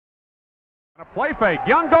Play fake.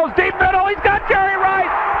 Young goes deep middle. He's got Jerry Rice.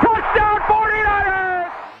 Touchdown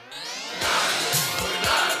 49ers!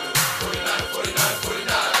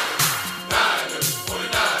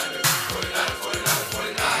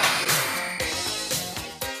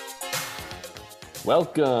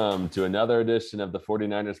 Welcome to another edition of the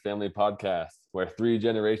 49ers Family Podcast, where three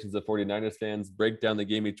generations of 49ers fans break down the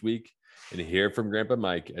game each week and hear from Grandpa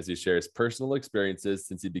Mike as he shares personal experiences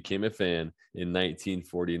since he became a fan in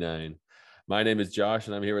 1949. My name is Josh,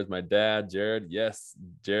 and I'm here with my dad, Jared. Yes,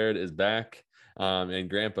 Jared is back, and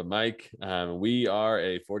Grandpa Mike. We are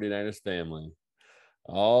a 49ers family.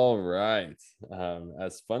 All right.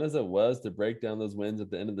 As fun as it was to break down those wins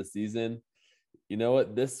at the end of the season, you know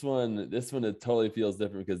what? This one, it totally feels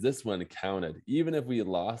different because this one counted. Even if we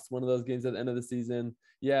lost one of those games at the end of the season,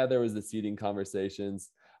 yeah, there was the seeding conversations,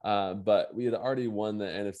 but we had already won the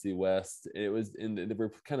NFC West.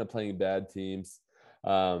 We're kind of playing bad teams.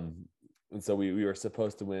 And so we were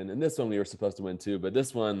supposed to win, and this one we were supposed to win too. But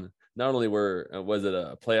this one, not only was it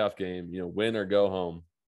a playoff game, win or go home.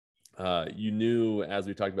 You knew, as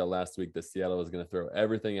we talked about last week, that Seattle was going to throw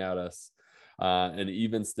everything at us, and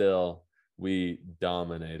even still, we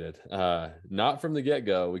dominated. Not from the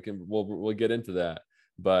get-go. We'll get into that,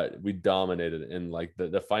 but we dominated. And like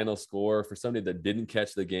the final score for somebody that didn't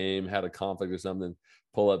catch the game, had a conflict or something,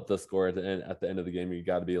 pull up the score at the end of the game, you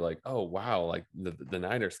got to be like, oh wow, like the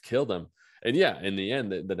Niners killed them. And yeah, in the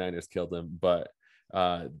end, the Niners killed them. But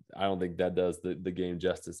I don't think that does the game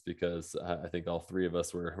justice, because I think all three of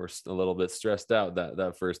us were a little bit stressed out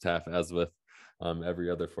that first half, as with every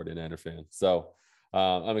other 49er fan. So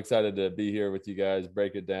I'm excited to be here with you guys,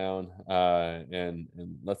 break it down, and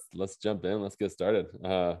let's jump in. Let's get started.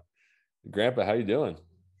 Grandpa, how you doing?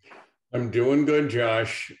 I'm doing good,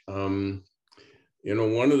 Josh. One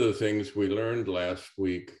of the things we learned last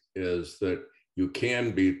week is that you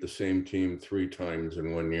can beat the same team 3 times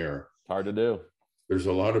in 1 year. Hard to do. There's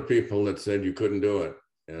a lot of people that said you couldn't do it,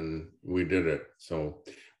 and we did it. So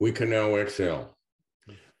we can now exhale.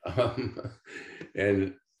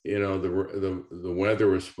 And the weather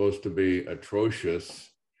was supposed to be atrocious,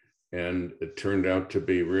 and it turned out to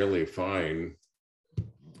be really fine.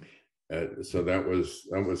 So that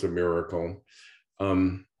was a miracle.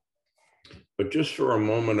 But just for a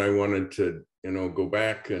moment, I wanted to, go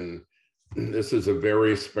back, and this is a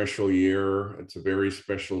very special year. It's a very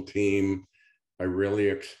special team. I really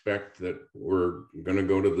expect that we're going to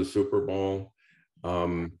go to the Super Bowl.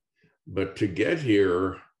 But to get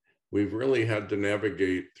here, we've really had to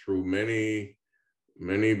navigate through many,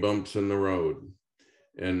 many bumps in the road.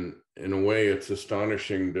 And in a way, it's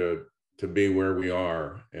astonishing to be where we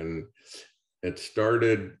are. And it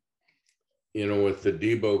started, with the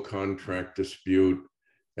Debo contract dispute,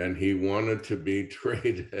 and he wanted to be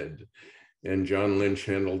traded. And John Lynch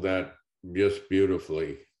handled that just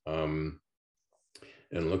beautifully. And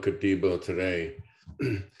look at Debo today.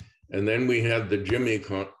 And then we had the Jimmy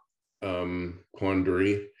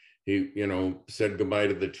quandary. He, said goodbye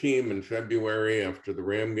to the team in February after the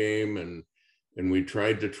Ram game, and we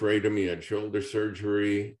tried to trade him. He had shoulder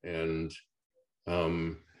surgery, and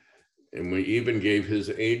we even gave his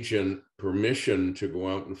agent permission to go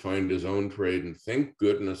out and find his own trade. And thank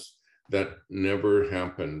goodness that never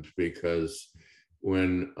happened, because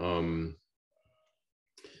when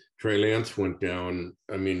Trey Lance went down,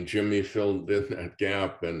 Jimmy filled in that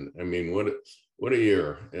gap, and what a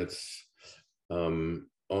year. It's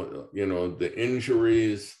the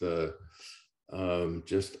injuries, the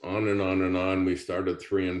just on and on and on. We started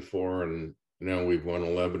 3-4, and now we've won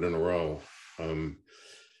 11 in a row.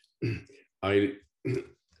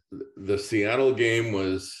 The Seattle game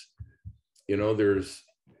was,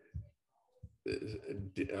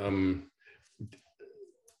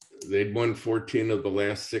 they'd won 14 of the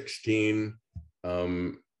last 16.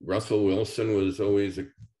 Russell Wilson was always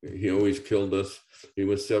killed us. He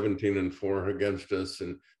was 17-4 against us.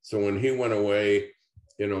 And so when he went away,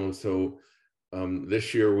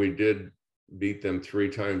 this year we did beat them 3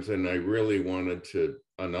 times, and I really wanted to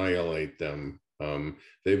annihilate them.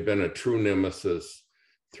 They've been a true nemesis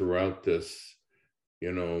throughout this,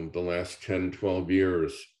 the last 10, 12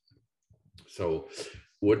 years. So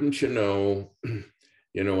wouldn't you know,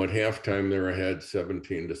 at halftime they're ahead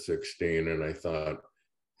 17-16. And I thought,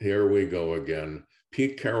 here we go again.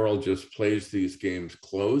 Pete Carroll just plays these games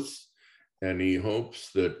close, and he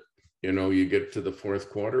hopes that, you get to the 4th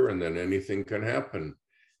quarter and then anything can happen.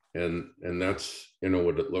 And that's,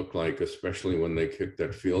 what it looked like, especially when they kicked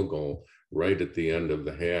that field goal right at the end of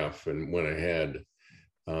the half and went ahead.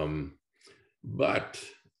 But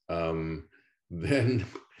then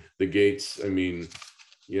the gates,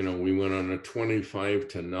 we went on a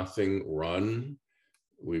 25-0 run.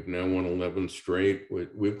 We've now won 11 straight.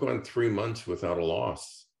 We've gone 3 months without a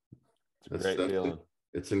loss. It's a great feeling.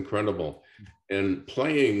 It's incredible. And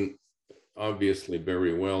playing obviously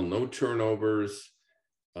very well, no turnovers.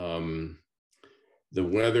 The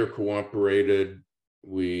weather cooperated.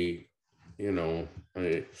 We're now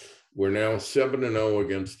 7-0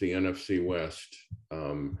 against the NFC West.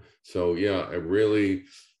 So yeah, a really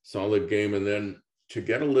solid game. And then to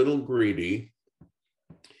get a little greedy,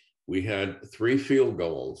 we had 3 field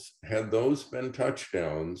goals. Had those been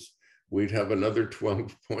touchdowns, we'd have another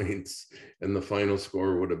 12 points and the final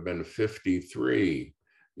score would have been 53,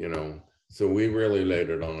 So we really laid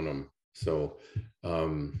it on them. So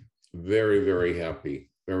very, very happy,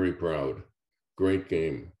 very proud. Great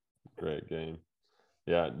game. Great game.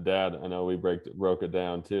 Yeah, Dad, I know we broke it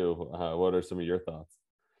down too. What are some of your thoughts?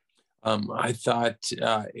 I thought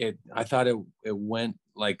it went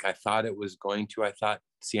like I thought it was going to. I thought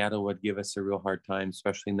Seattle would give us a real hard time,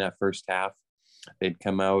 especially in that first half. They'd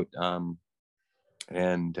come out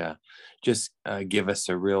and just give us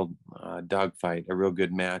a real dogfight, a real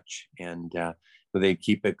good match, and they'd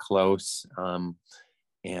keep it close.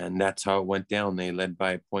 And that's how it went down. They led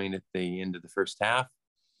by a point at the end of the first half.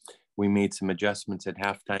 We made some adjustments at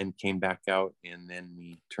halftime, came back out, and then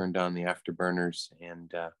we turned on the afterburners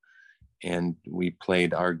and we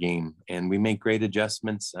played our game. And we made great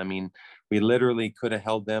adjustments. I mean, we literally could have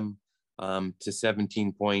held them to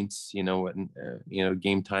 17 points,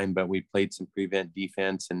 game time, but we played some prevent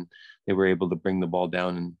defense and they were able to bring the ball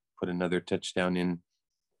down and put another touchdown in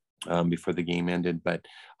before the game ended. But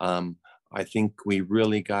I think we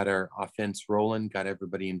really got our offense rolling, got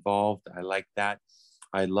everybody involved. I like that.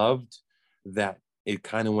 I loved that it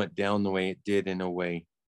kind of went down the way it did in a way,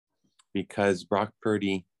 because Brock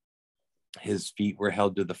Purdy, his feet were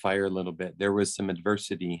held to the fire a little bit. There was some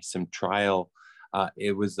adversity, some trial.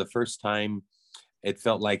 It was the first time it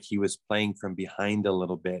felt like he was playing from behind a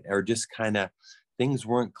little bit, or just kind of things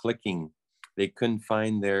weren't clicking. They couldn't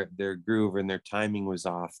find their groove, and their timing was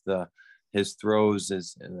off. His throws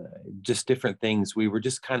is just different things. We were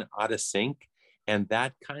just kind of out of sync, and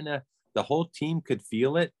that kind of, the whole team could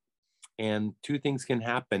feel it. And 2 things can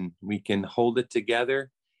happen. We can hold it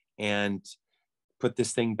together and put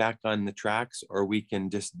this thing back on the tracks, or we can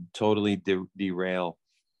just totally derail.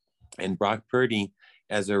 And Brock Purdy,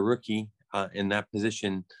 as a rookie in that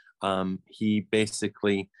position, he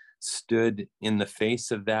basically stood in the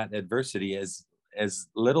face of that adversity. As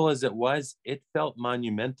little as it was, it felt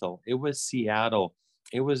monumental. It was Seattle.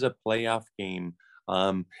 It was a playoff game.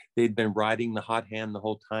 They'd been riding the hot hand the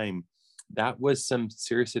whole time. That was some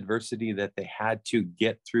serious adversity that they had to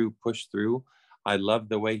get through, push through. I love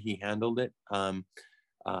the way he handled it. And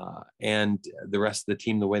the rest of the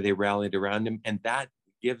team, the way they rallied around him. And that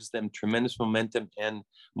gives them tremendous momentum and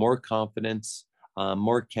more confidence,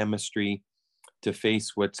 more chemistry to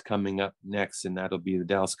face what's coming up next. And that'll be the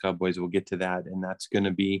Dallas Cowboys. We'll get to that. And that's going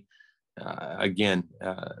to be,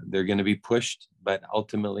 they're going to be pushed, but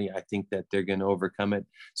ultimately I think that they're going to overcome it.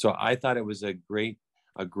 So I thought it was a great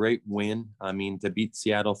win. I mean, to beat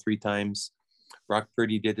Seattle 3 times. Brock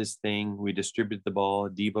Purdy did his thing. We distributed the ball.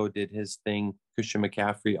 Devo did his thing. Christian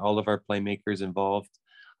McCaffrey, all of our playmakers involved.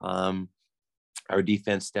 Our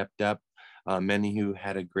defense stepped up. Menahu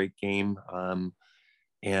had a great game.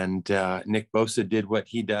 And Nick Bosa did what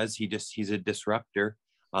he does. He's a disruptor.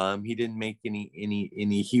 He didn't make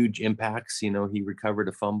any huge impacts. He recovered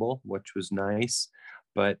a fumble, which was nice.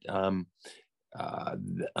 But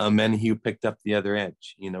Menahu picked up the other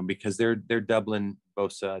edge, because they're doubling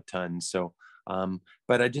Bosa a ton. So,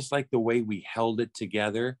 but I just like the way we held it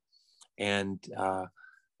together, and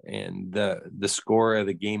the score of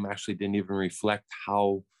the game actually didn't even reflect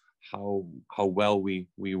how well we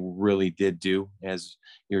really did do. As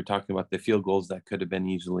you were talking about the field goals, that could have been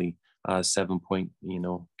easily 7-point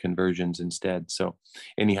conversions instead. So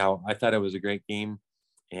anyhow, I thought it was a great game,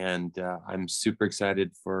 and I'm super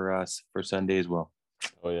excited for Sunday as well.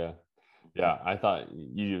 Oh yeah, I thought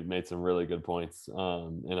you made some really good points,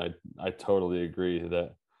 and I totally agree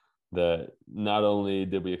that not only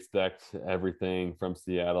did we expect everything from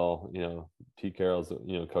Seattle, Pete Carroll's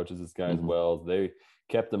coaches this guy as well. They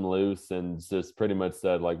kept them loose and just pretty much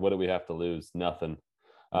said, like, what do we have to lose? Nothing.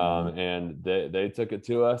 And they took it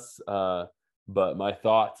to us. But my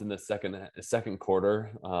thoughts in the second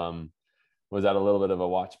quarter was at a little bit of a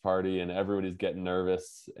watch party, and everybody's getting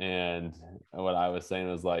nervous. And what I was saying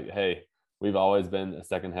was like, hey, we've always been a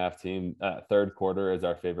second half team. Third quarter is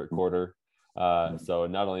our favorite quarter. So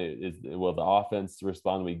not only will the offense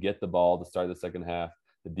respond, we get the ball to start the second half,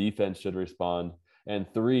 the defense should respond. And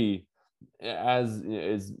 3, as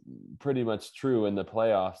is pretty much true in the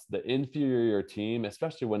playoffs, the inferior team,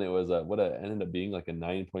 especially when it was it ended up being like a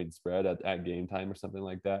 9-point spread at game time or something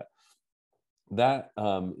like that, that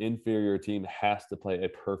inferior team has to play a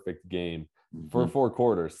perfect game for 4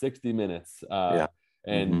 quarters, 60 minutes.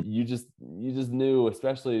 And you just knew,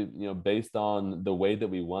 especially, based on the way that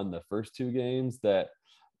we won the first 2 games, that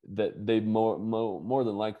they more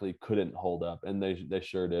than likely couldn't hold up, and they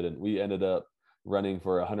sure didn't. We ended up running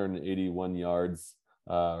for 181 yards,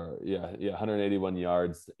 181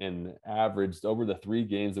 yards, and averaged over the 3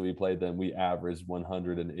 games that we played them, we averaged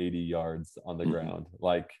 180 yards on the ground.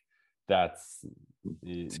 Like, that's,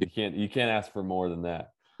 you can't ask for more than that.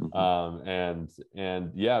 And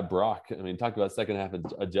yeah, Brock, I mean, talk about second half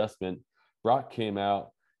adjustment. Brock came out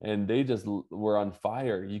and they just were on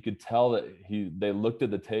fire. You could tell that they looked at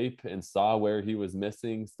the tape and saw where he was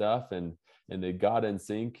missing stuff, and they got in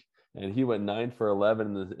sync, and he went 9 for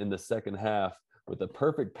 11 in the second half with a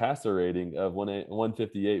perfect passer rating of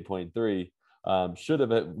 158.3. Should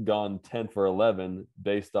have gone 10 for 11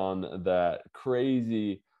 based on that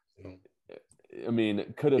crazy, I mean,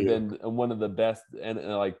 it could have been one of the best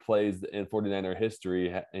plays in 49er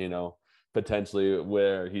history, potentially,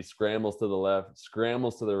 where he scrambles to the left,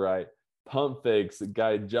 scrambles to the right, pump fakes, the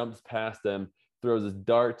guy jumps past him, throws his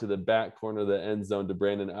dart to the back corner of the end zone to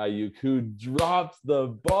Brandon Ayuk, who drops the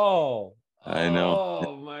ball. I know.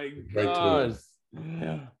 Oh my gosh.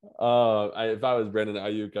 If I was Brandon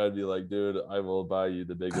Ayuk, I'd be like, dude, I will buy you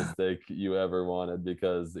the biggest steak you ever wanted,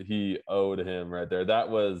 because he owed him right there. That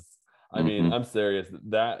was, I mean, I'm serious.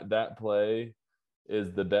 That play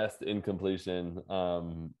is the best incompletion,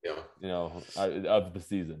 of the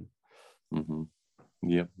season.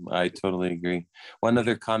 Yep, I totally agree. One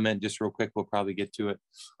other comment, just real quick, we'll probably get to it.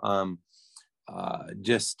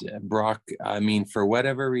 Just Brock, I mean, for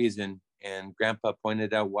whatever reason, and Grandpa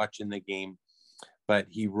pointed out watching the game, but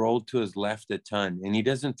he rolled to his left a ton, and he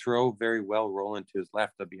doesn't throw very well rolling to his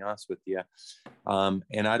left, to be honest with you.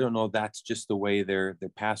 And I don't know, that's just the way their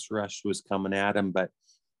pass rush was coming at him. But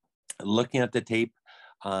looking at the tape,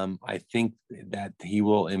 I think that he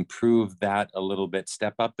will improve that a little bit.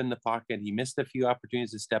 Step up in the pocket. He missed a few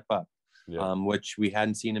opportunities to step up, which we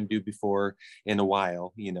hadn't seen him do before in a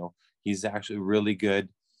while. He's actually really good.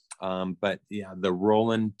 But yeah, the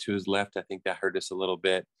rolling to his left, I think that hurt us a little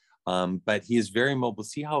bit. But he is very mobile.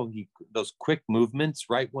 See how those quick movements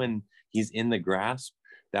right when he's in the grasp,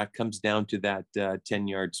 that comes down to that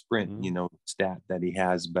 10-yard sprint, stat that he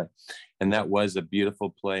has. And that was a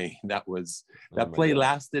beautiful play. That play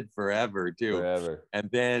lasted forever too. Forever. And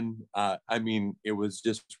then, I mean, it was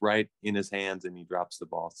just right in his hands, and he drops the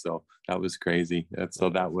ball. So that was crazy.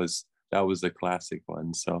 That was a classic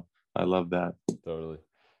one. So I love that. Totally.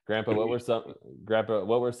 Grandpa,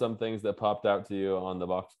 what were some things that popped out to you on the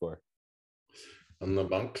box score? On the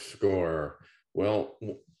box score, well,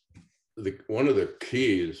 one of the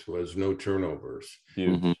keys was no turnovers.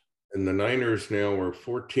 Huge. And the Niners now are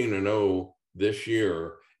 14-0 this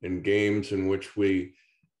year in games in which we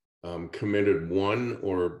committed 1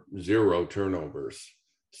 or 0 turnovers.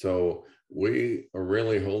 So we are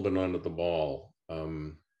really holding on to the ball.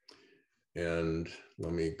 And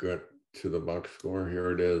let me get to the box score.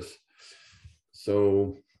 Here it is.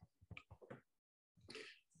 So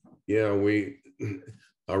yeah,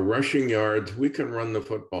 our rushing yards, we can run the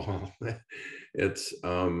football. It's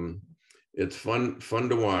fun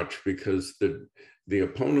to watch, because the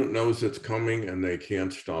opponent knows it's coming and they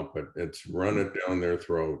can't stop it. It's run it down their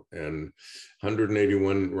throat. And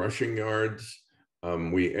 181 rushing yards.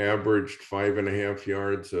 We averaged 5.5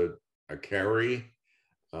 yards a carry.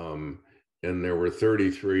 And there were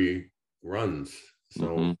 33 runs.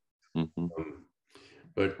 So,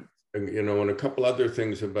 but and a couple other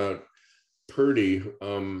things about Purdy,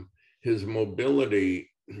 his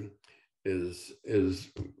mobility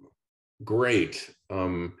is great,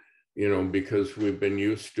 because we've been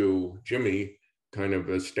used to Jimmy kind of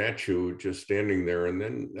a statue just standing there, and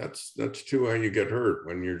then that's too how you get hurt,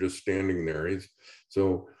 when you're just standing there.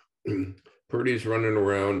 So Purdy's running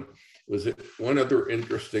around. Was it one other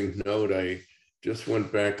interesting note? I just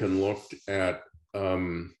went back and looked at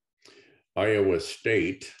Iowa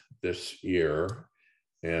State this year,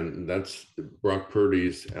 and that's Brock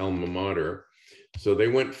Purdy's alma mater. So they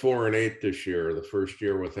went 4-8 this year, the first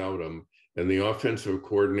year without him, and the offensive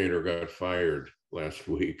coordinator got fired last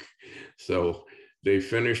week. So they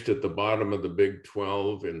finished at the bottom of the Big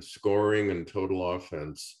 12 in scoring and total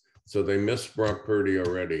offense. So they missed Brock Purdy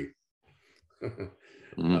already.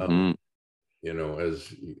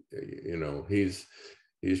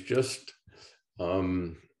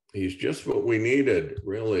 He's just what we needed,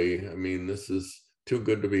 really. I mean, this is too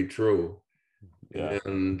good to be true. Yeah.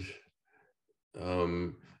 And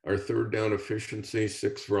our third down efficiency,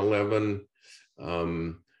 6 for 11.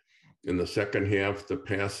 In the second half, the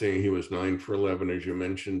passing, he was 9 for 11, as you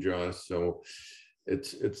mentioned, Josh. So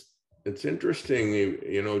it's interesting,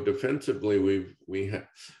 you know, defensively,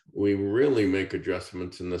 we really make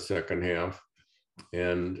adjustments in the second half.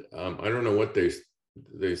 And I don't know what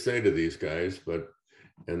they say to these guys,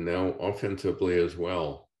 and now offensively as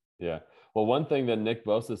well. Yeah. Well, one thing that Nick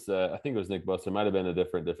Bosa said, I think it was Nick Bosa, might have been a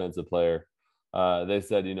different defensive player. They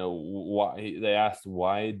said, you know, they asked,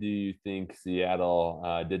 why do you think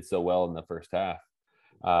Seattle did so well in the first half,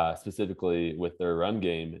 specifically with their run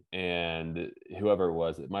game? And whoever it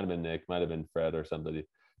was, it might have been Nick, might have been Fred or somebody,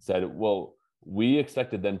 said, well, we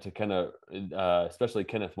expected them to kind of, especially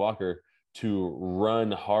Kenneth Walker, to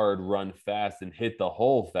run hard, run fast, and hit the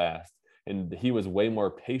hole fast. And he was way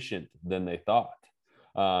more patient than they thought.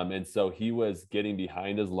 And so he was getting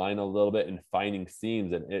behind his line a little bit and finding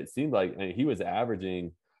seams. And it seemed like he was averaging,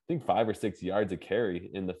 I think, 5 or 6 yards a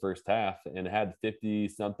carry in the first half, and had 50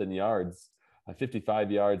 something yards,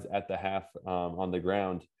 55 yards at the half on the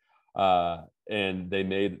ground. And they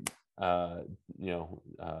made,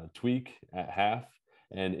 tweak at half.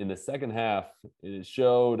 And in the second half, it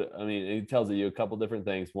showed, I mean, it tells you a couple different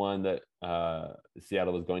things. One, that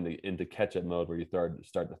Seattle was going into catch-up mode where you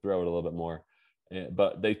start to throw it a little bit more.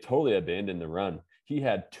 But they totally abandoned the run. He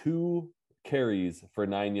had 2 carries for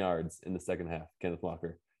 9 yards in the second half, Kenneth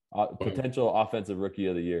Walker, potential offensive rookie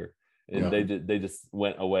of the year. And they just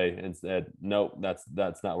went away and said, nope,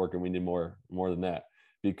 that's not working. We need more than that,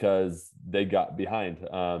 because they got behind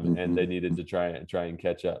and they needed to try and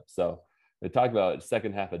catch up. So they talk about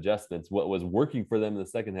second half adjustments. What was working for them in the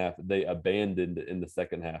second half, they abandoned in the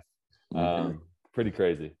second half. Pretty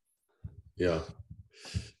crazy. Yeah.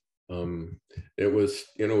 It was,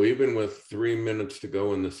 you know, even with 3 minutes to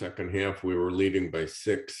go in the second half, we were leading by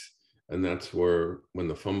 6. And that's when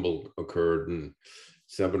the fumble occurred. And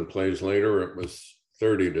 7 plays later, it was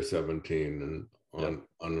 30-17 and on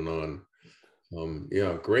and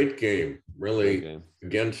on. Great game. Really, great game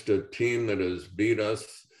against a team that has beat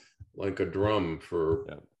us like a drum for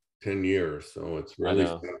 10 years. So it's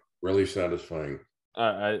really satisfying.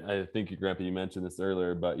 I think, Grandpa, you mentioned this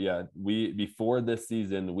earlier, but yeah, before this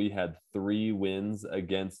season, we had 3 wins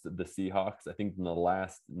against the Seahawks, I think in the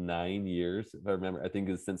last 9 years, if I remember. I think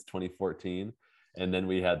it's since 2014. And then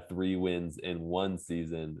we had 3 wins in one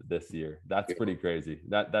season this year. That's pretty crazy.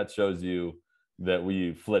 That shows you that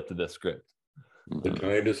we flipped the script. The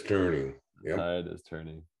tide is turning. Yeah. Tide is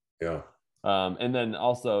turning. Yeah. And then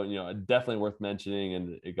also, you know, definitely worth mentioning,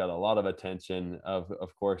 and it got a lot of attention,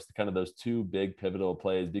 of course, kind of those 2 big pivotal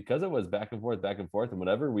plays, because it was back and forth. And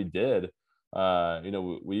whatever we did,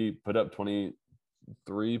 we put up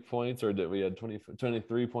 23 points, or did we had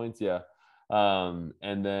 23 points? Yeah.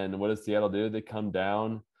 And then what does Seattle do? They come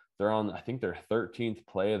down. They're on, I think, their 13th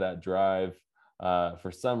play of that drive.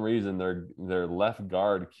 For some reason, their left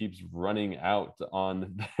guard keeps running out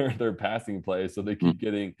on their passing play, so they keep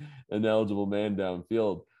getting an eligible man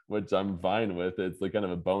downfield, which I'm fine with. It's like kind of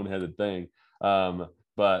a boneheaded thing.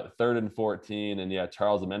 But 3rd and 14, and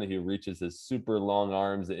Charles Omenihu reaches his super long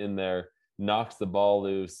arms in there, knocks the ball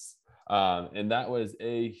loose. And that was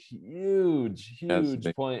a huge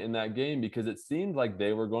point in that game, because it seemed like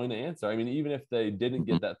they were going to answer. I mean, even if they didn't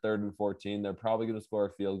get that 3rd and 14, they're probably going to score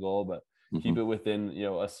a field goal, but keep it within,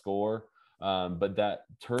 a score. But that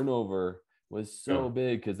turnover was so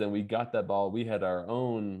big, because then we got that ball. We had our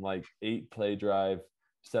own 8-play drive,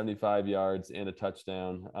 75 yards and a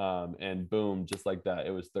touchdown. And boom, just like that,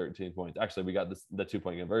 it was 13 points. Actually, we got the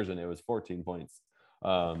 2-point conversion. It was 14 points.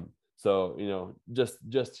 So,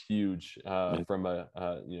 just huge from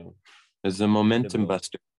as a momentum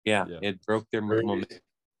buster. Yeah, it broke their momentum.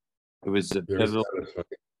 It was a pivotal,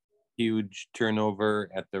 huge turnover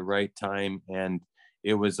at the right time, and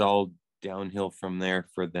it was all downhill from there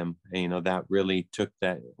for them. That really took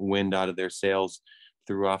that wind out of their sails,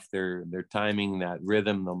 threw off their timing, that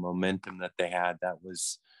rhythm, the momentum that they had. That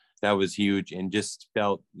was huge, and just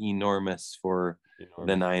felt enormous for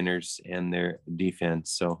the Niners and their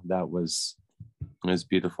defense. So that was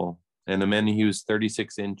beautiful. And Omenihu's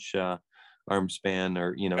 36-inch arm span,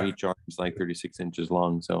 or each arm is like 36 inches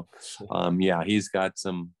long. So he's got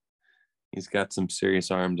some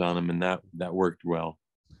serious arms on him, and that worked well.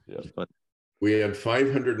 Yeah. But we had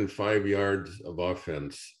 505 yards of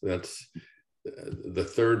offense. That's the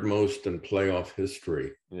 3rd most in playoff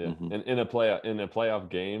history. Yeah. Mm-hmm. And in a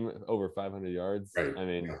playoff game, over 500 yards. Right. I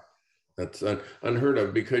mean, that's unheard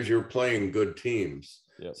of, because you're playing good teams.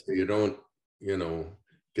 Yep. So you don't,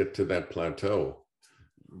 get to that plateau.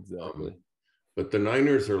 Exactly. But the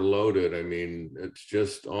Niners are loaded. I mean, it's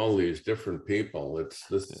just all these different people.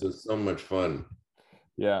 This is so much fun.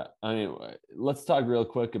 Yeah, I mean, let's talk real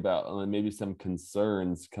quick about maybe some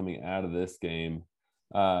concerns coming out of this game.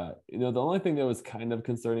 The only thing that was kind of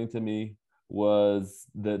concerning to me was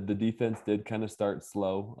that the defense did kind of start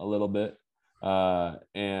slow a little bit.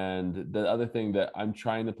 And the other thing that I'm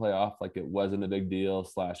trying to play off like it wasn't a big deal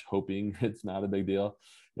 / hoping it's not a big deal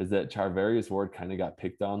is that Charvarius Ward kind of got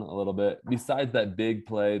picked on a little bit. Besides that big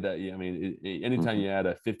play that, anytime you add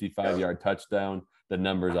a 55-yard touchdown, the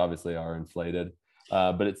numbers obviously are inflated.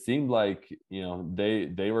 But it seemed like,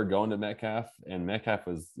 they were going to Metcalf and Metcalf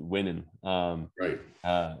was winning. Right.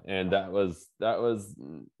 And that was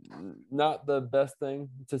not the best thing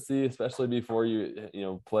to see, especially before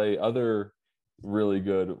you play other really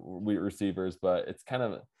good receivers. But it's kind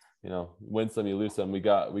of, win some, you lose some. We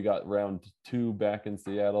got round 2 back in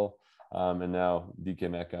Seattle. And now DK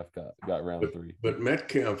Metcalf got round 3. But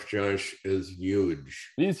Metcalf, Josh, is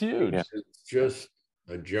huge. He's huge. Yeah. It's just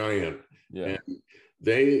a giant. Yeah.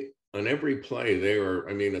 And on every play,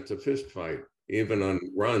 it's a fist fight, even on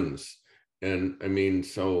runs. And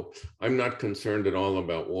so I'm not concerned at all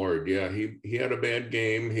about Ward. Yeah, he had a bad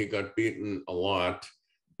game. He got beaten a lot,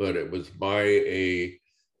 but it was by a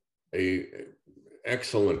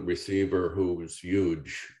excellent receiver who was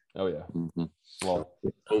huge. Oh yeah. Mm-hmm. Well,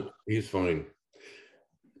 he's fine.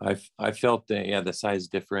 I felt the size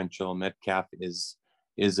differential. Metcalf is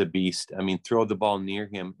a beast. I mean, throw the ball near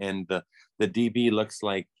him and the DB looks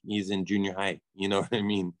like he's in junior high. You know what I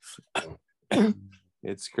mean?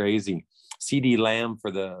 It's crazy. CD Lamb for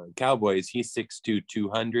the Cowboys, he's 6'2",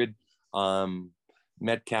 200.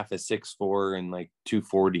 Metcalf is 6'4" and like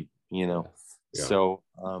 240, Yeah. So,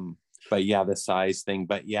 but yeah, the size thing,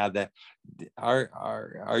 but yeah,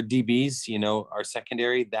 our DBs, our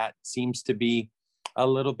secondary, that seems to be a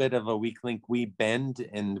little bit of a weak link. We bend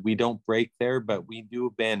and we don't break there, but we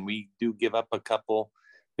do bend. We do give up a couple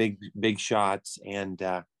big shots. And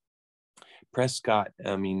Prescott,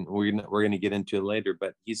 I mean, we're going to get into it later,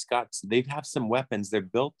 but they have some weapons. They're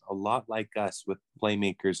built a lot like us with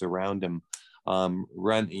playmakers around them,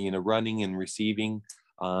 running and receiving.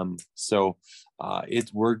 So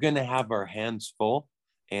we're going to have our hands full,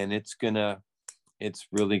 and it's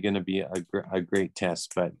really going to be a great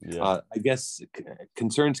test. But I guess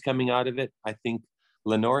concerns coming out of it, I think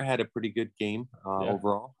Lenore had a pretty good game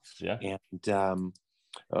overall. Yeah. And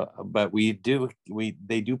but they do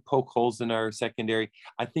poke holes in our secondary.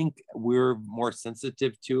 I think we're more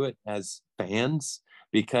sensitive to it as fans,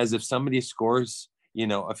 because if somebody scores, a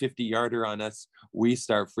 50-yarder on us, we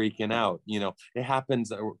start freaking out. It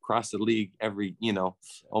happens across the league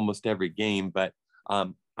almost every game, but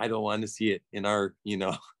I don't want to see it in our,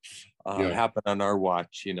 happen on our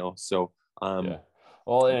watch, So, yeah.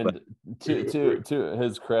 Well, and to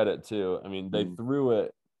his credit too, I mean, they threw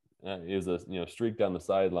it. It was a streak down the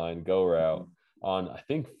sideline go route on, I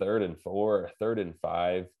think, 3rd and 4 or 3rd and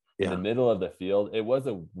 5 in the middle of the field. It was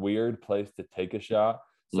a weird place to take a shot.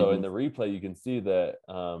 So in the replay, you can see that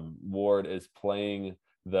Ward is playing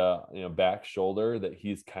the back shoulder, that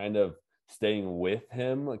he's kind of staying with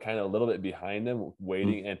him, kind of a little bit behind him,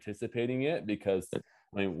 waiting, anticipating it, because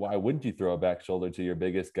I mean, why wouldn't you throw a back shoulder to your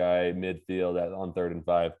biggest guy midfield on 3rd and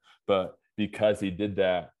 5? But because he did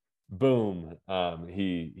that, boom,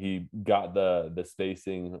 he got the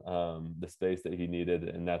spacing, the space that he needed,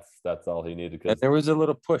 and that's all he needed. And there was a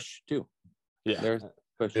little push too. Yeah, there's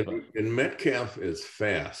push. And Metcalf is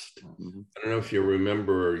fast. I don't know if you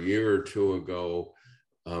remember a year or two ago,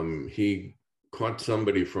 he caught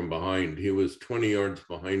somebody from behind. He was 20 yards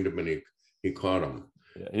behind him, and he caught him.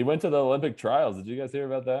 Yeah, he went to the Olympic trials. Did you guys hear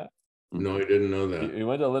about that? No, I didn't know that. He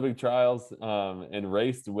went to Olympic trials and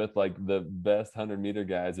raced with like the best 100-meter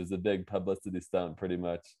guys. It was a big publicity stunt, pretty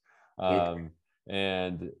much.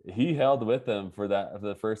 And he held with them for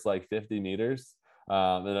the first like 50 meters.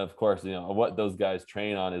 And of course, what those guys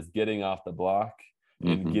train on is getting off the block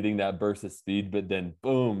and getting that burst of speed, but then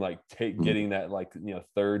boom, getting that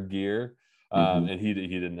 3rd gear. And he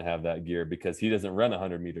didn't have that gear because he doesn't run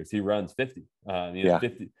 100 meters. He runs 50,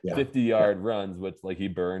 50-yard runs, which he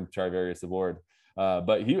burned Charvarius Ward.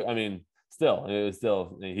 But he is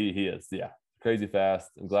crazy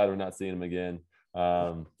fast. I'm glad we're not seeing him again.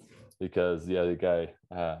 Because the guy,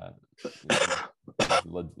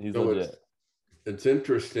 he's legit. It's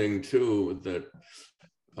interesting too that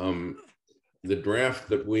the draft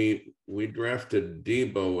that we drafted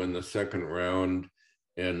Debo in the 2nd round,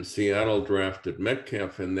 and Seattle drafted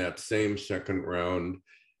Metcalf in that same 2nd round,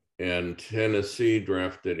 and Tennessee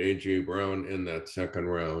drafted A.J. Brown in that 2nd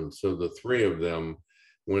round. So the 3 of them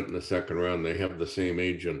went in the 2nd round. They have the same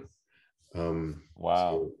agent.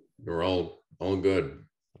 Wow. So they're all good.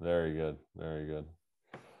 Very good. Very good.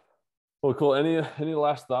 Well, cool. Any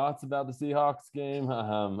last thoughts about the Seahawks game?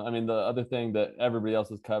 I mean, the other thing that everybody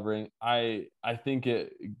else was covering, I think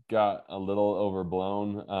it got a little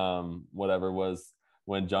overblown. Whatever was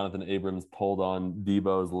when Jonathan Abrams pulled on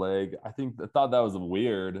Debo's leg. I thought that was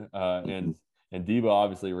weird. And Debo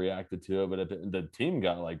obviously reacted to it, but the team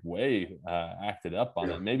got like way acted up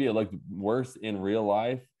on it. Maybe it looked worse in real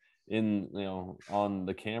life. On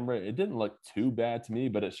the camera, it didn't look too bad to me,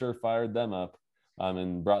 but it sure fired them up.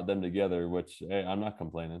 And brought them together, which, hey, I'm not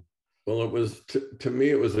complaining. Well, it was to me,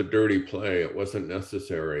 it was a dirty play. It wasn't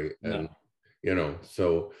necessary, and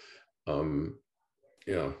so I'm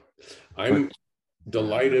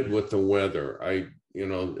delighted with the weather. It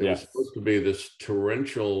was supposed to be this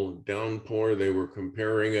torrential downpour. They were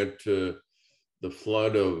comparing it to the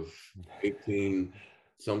flood of 18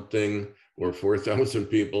 something, where 4,000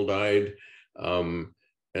 people died.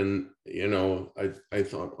 And, I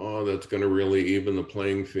thought, oh, that's going to really even the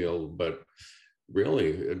playing field. But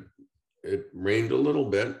really, it rained a little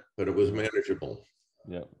bit, but it was manageable.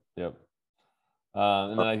 Yep.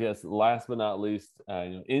 And then I guess last but not least,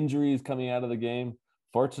 injuries coming out of the game.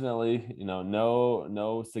 Fortunately,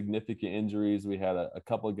 no significant injuries. We had a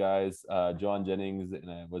couple of guys, John Jennings,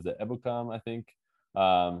 and was it Ebukam, I think.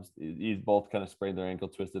 He's both kind of sprained their ankle,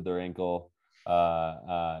 twisted their ankle.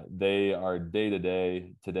 They are day to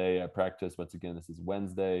day today at practice. Once again, this is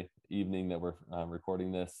Wednesday evening that we're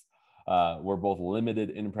recording this. We're both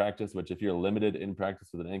limited in practice, which if you're limited in practice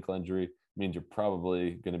with an ankle injury means you're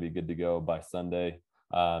probably going to be good to go by Sunday.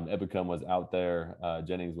 Ebukam was out there.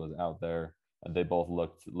 Jennings was out there. They both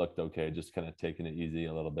looked okay, just kind of taking it easy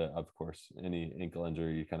a little bit. Of course, any ankle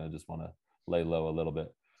injury, you kind of just want to lay low a little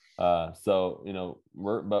bit.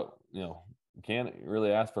 Can't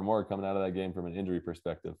really ask for more coming out of that game from an injury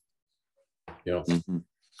perspective. Yeah. Mm-hmm.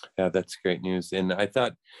 Yeah, that's great news. And I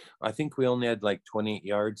think we only had like 28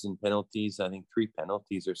 yards in penalties. I think 3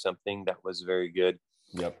 penalties or something. That was very good.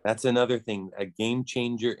 Yep. That's another thing. A game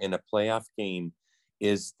changer in a playoff game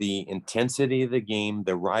is the intensity of the game,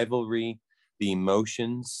 the rivalry, the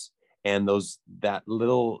emotions, and that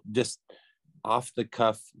little just off the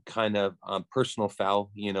cuff kind of personal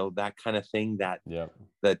foul, that kind of thing that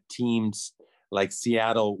the teams like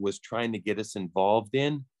Seattle was trying to get us involved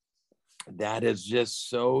in. That is just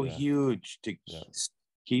so huge to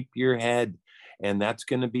keep your head. And that's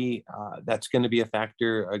going to be a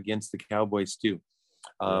factor against the Cowboys too.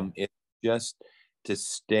 It's just to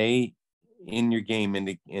stay in your game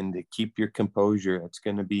and to keep your composure. It's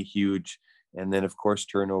going to be huge. And then, of course,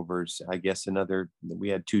 turnovers. I guess we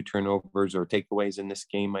had 2 turnovers or takeaways in this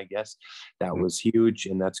game, I guess. That was huge,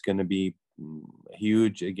 and that's going to be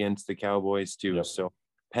huge against the Cowboys too. Yep. So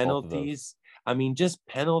penalties, just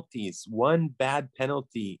penalties. One bad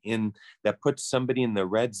penalty that puts somebody in the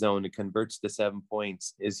red zone and converts to 7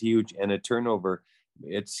 points is huge. And a turnover,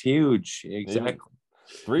 it's huge. Exactly.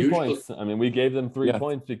 3 points. We gave them 3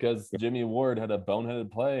 points because Jimmy Ward had a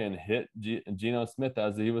boneheaded play and hit Geno Smith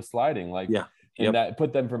as he was sliding. That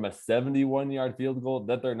put them from a 71-yard field goal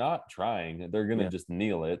that they're not trying. They're going to just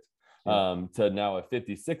kneel it to now a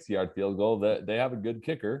 56-yard field goal that they have a good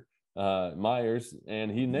kicker, Myers,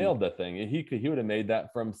 and he nailed that thing. He would have made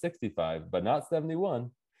that from 65, but not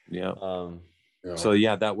 71. Yeah. So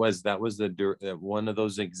that was one of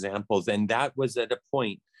those examples, and that was at a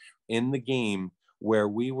point in the game where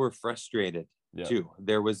we were frustrated too.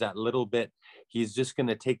 There was that little bit, he's just going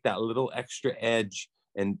to take that little extra edge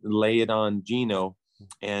and lay it on Geno,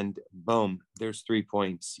 and boom, there's 3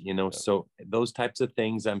 points, So those types of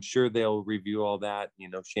things, I'm sure they'll review all that,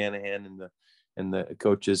 Shanahan and the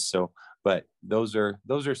coaches. So, but those are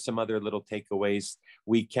some other little takeaways.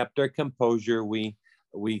 We kept our composure. We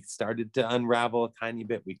started to unravel a tiny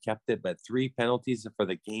bit. We kept it, but 3 penalties for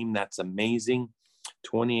the game. That's amazing.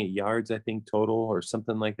 28 yards, I think, total or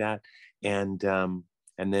something like that. And then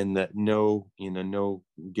no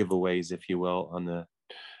giveaways, if you will, on the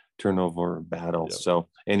turnover battle. Yep. So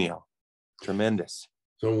anyhow, tremendous.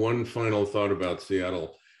 So one final thought about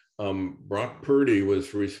Seattle. Brock Purdy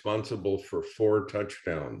was responsible for 4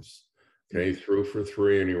 touchdowns. Okay, threw for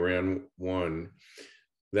 3 and he ran 1.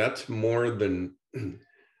 That's more than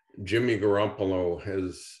Jimmy Garoppolo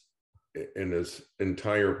has in his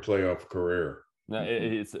entire playoff career. No,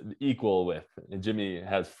 it's equal with Jimmy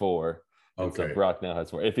has 4. Okay. So Brock now has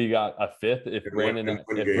 4. If he got a 5th, if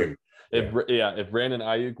Brandon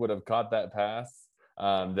Ayuk would have caught that pass,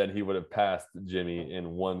 then he would have passed Jimmy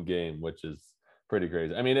in 1 game, which is pretty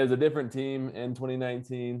crazy. It was a different team in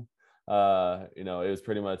 2019. It was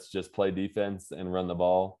pretty much just play defense and run the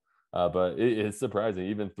ball. But it's surprising.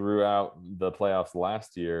 Even throughout the playoffs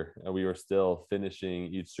last year, we were still finishing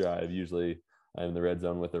each drive, usually in the red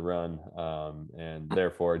zone with a run. And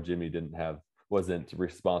therefore, Jimmy wasn't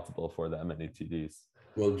responsible for that many TDs.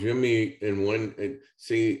 Well, Jimmy,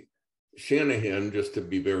 see, Shanahan, just to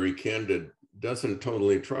be very candid, doesn't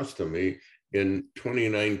totally trust him. In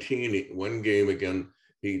 2019, one game again,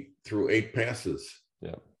 he threw 8 passes.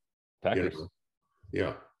 Yeah. Packers.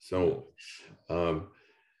 Yeah. So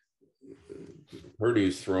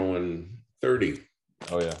Purdy's throwing 30.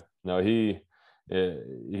 Oh yeah. No, he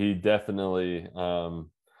definitely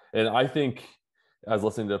and I think I was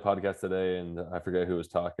listening to a podcast today and I forget who was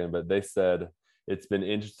talking, but they said it's been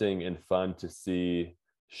interesting and fun to see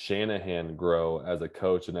Shanahan grow as a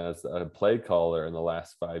coach and as a play caller in the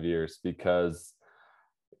last 5 years, because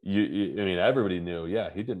I mean, everybody knew,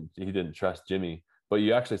 he didn't trust Jimmy, but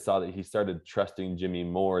you actually saw that he started trusting Jimmy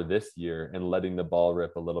more this year and letting the ball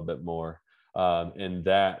rip a little bit more. And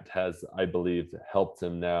that has, I believe, helped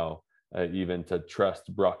him now even to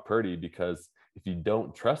trust Brock Purdy, because if you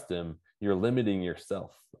don't trust him, you're limiting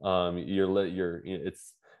yourself.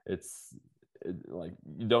 It's like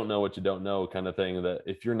you don't know what you don't know kind of thing, that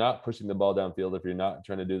if you're not pushing the ball downfield, if you're not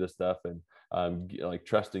trying to do this stuff and like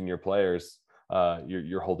trusting your players,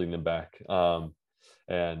 you're holding them back.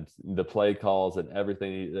 And the play calls and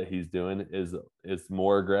everything that he's doing is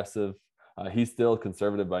more aggressive. He's still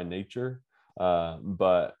conservative by nature,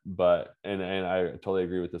 but I totally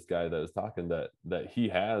agree with this guy that was talking that he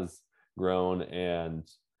has grown and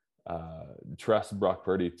trust Brock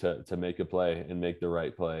Purdy to make a play and make the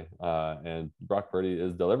right play. And Brock Purdy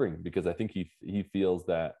is delivering because I think he feels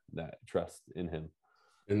that trust in him.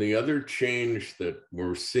 And the other change that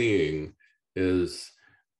we're seeing is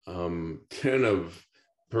 10 of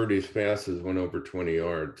Purdy's passes went over 20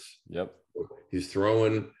 yards. Yep. He's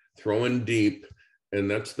throwing deep, and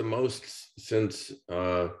that's the most since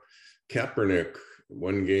Kaepernick,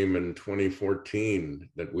 one game in 2014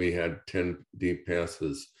 that we had 10 deep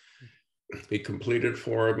passes. He completed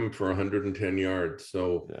 4 of them for 110 yards.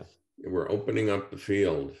 So we're opening up the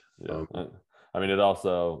field. Yeah. I mean, it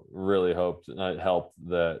also really helped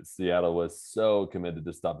that Seattle was so committed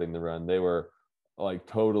to stopping the run. They were like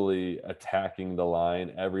totally attacking the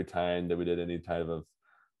line every time that we did any type of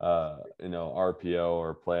RPO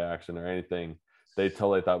or play action or anything. They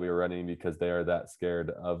totally thought we were running because they are that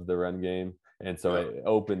scared of the run game. And so it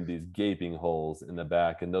opened these gaping holes in the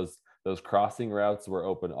back, and those crossing routes were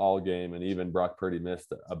open all game, and even Brock Purdy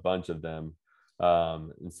missed a bunch of them.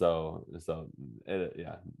 And so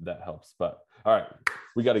that helps. But all right,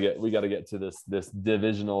 we got to get to this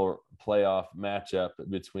divisional playoff matchup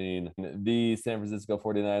between the San Francisco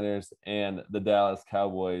 49ers and the Dallas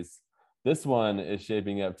Cowboys. This one is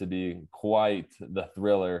shaping up to be quite the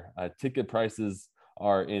thriller. Ticket prices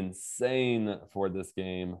are insane for this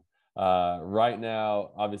game. Right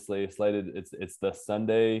now, obviously slated, it's the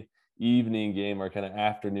Sunday evening game or kind of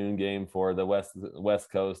afternoon game for the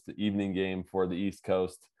West Coast, the evening game for the East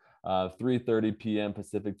Coast. 3:30 p.m.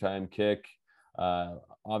 Pacific time kick.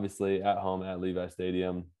 Obviously at home at Levi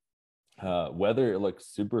Stadium. Weather, it looks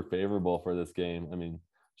super favorable for this game. I mean,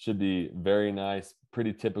 should be very nice,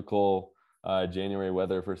 pretty typical January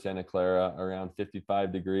weather for Santa Clara, around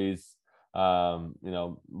 55 degrees. Maybe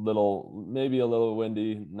a little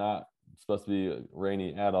windy, not supposed to be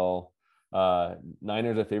rainy at all.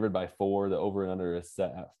 Niners are favored by 4. The over and under is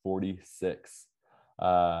set at 46.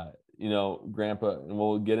 Grandpa, and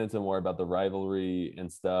we'll get into more about the rivalry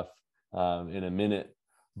and stuff in a minute,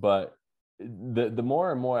 but the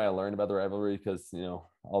more and more I learned about the rivalry, because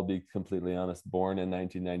I'll be completely honest, born in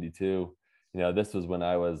 1992, this was when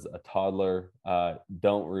I was a toddler.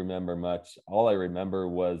 Don't remember much. All I remember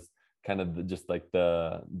was kind of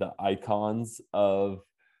the icons of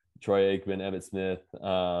Troy Aikman, Emmitt Smith,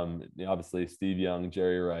 obviously Steve Young,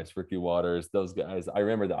 Jerry Rice, Ricky Waters, those guys. I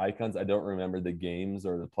remember the icons. I don't remember the games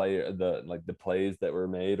or the plays that were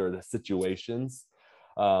made or the situations.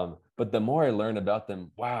 But the more I learned about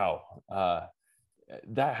them, wow,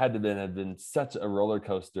 that had to have been such a roller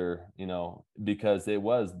coaster, because it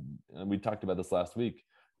was, and we talked about this last week,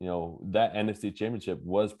 that NFC championship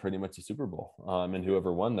was pretty much a Super Bowl. And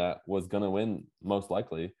whoever won that was going to win, most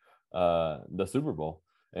likely, the Super Bowl.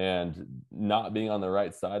 And not being on the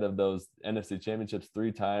right side of those NFC championships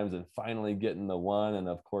 3 times and finally getting the one, and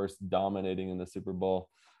of course dominating in the Super Bowl.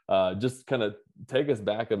 Just kind of take us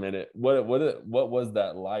back a minute. What was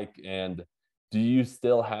that like? And do you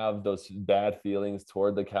still have those bad feelings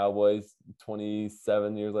toward the Cowboys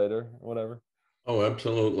 27 years later or whatever? Oh,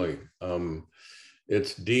 absolutely.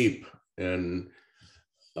 It's deep. And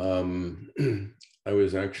I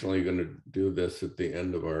was actually going to do this at the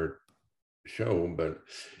end of our show, but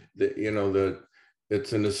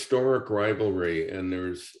it's an historic rivalry, and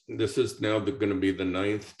this is now going to be the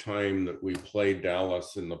 9th time that we play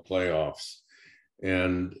Dallas in the playoffs,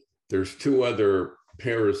 and there's 2 other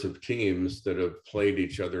pairs of teams that have played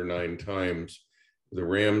each other 9 times. The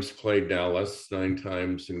Rams played Dallas 9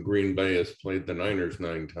 times, and Green Bay has played the Niners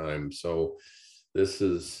 9 times. So this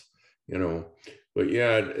is, but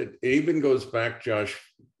yeah, it even goes back, Josh,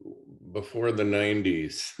 before the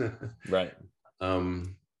 90s. Right.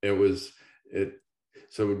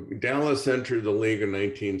 So Dallas entered the league in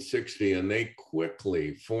 1960, and they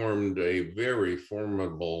quickly formed a very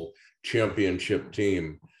formidable championship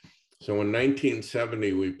team. So in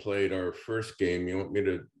 1970, we played our first game. You want me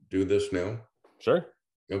to do this now? Sure.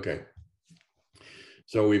 Okay.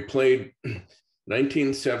 So we played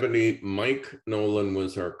 1970. Mike Nolan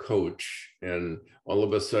was our coach, and all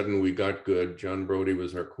of a sudden we got good. John Brody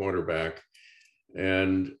was our quarterback.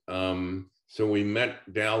 And so we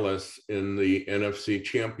met Dallas in the NFC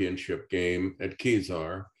Championship game at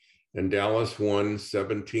Kezar, and Dallas won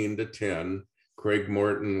 17-10. Craig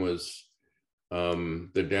Morton was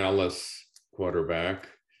the Dallas quarterback.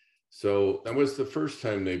 So that was the first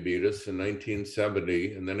time they beat us in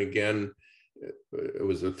 1970. And then again, it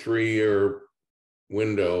was a 3-year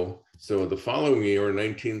window. So the following year, in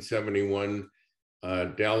 1971,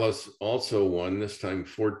 Dallas also won, this time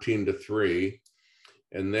 14-3.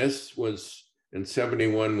 And this was, in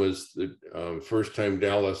 71 was the first time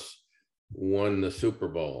Dallas won the Super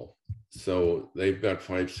Bowl. So they've got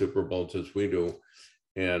 5 Super Bowls as we do.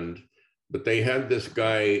 But they had this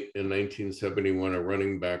guy in 1971, a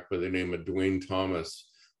running back by the name of Dwayne Thomas,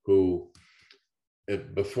 who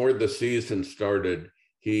before the season started,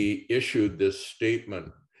 he issued this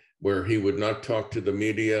statement where he would not talk to the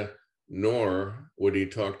media, nor would he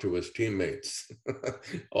talk to his teammates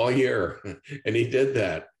all year. And he did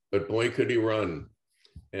that, but boy, could he run.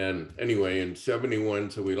 And anyway, in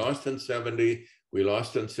 71, so we lost in 70, we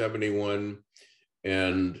lost in 71,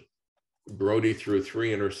 and Brody threw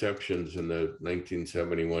 3 interceptions in the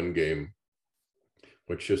 1971 game,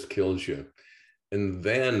 which just kills you. And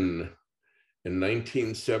then in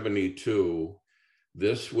 1972,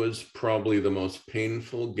 this was probably the most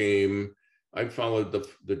painful game. I followed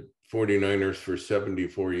the 49ers for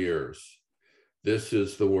 74 years. This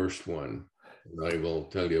is the worst one, and I will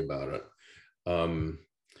tell you about it.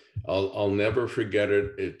 I'll never forget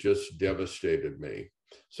it. It just devastated me.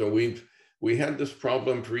 So we had this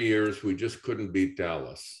problem for years. We just couldn't beat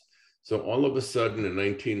Dallas. So all of a sudden in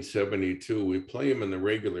 1972, we play them in the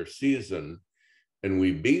regular season, and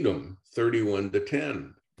we beat them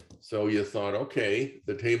 31-10. So you thought, okay,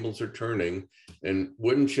 the tables are turning. And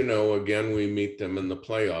wouldn't you know, again, we meet them in the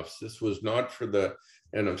playoffs. This was not for the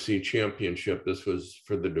NFC Championship. This was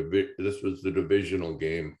for the divisional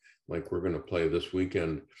game, like we're going to play this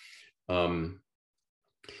weekend. And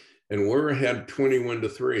we're ahead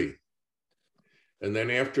 21-3. And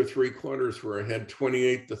then after 3 quarters, we're ahead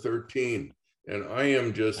 28-13. And I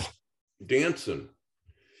am just dancing.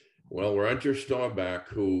 Well, Roger Staubach,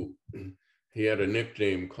 who he had a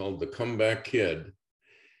nickname called the Comeback Kid,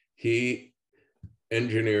 he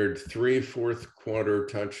engineered 3 fourth quarter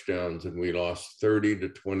touchdowns, and we lost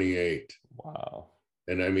 30-28. Wow.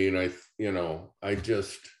 And I mean, I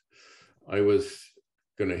was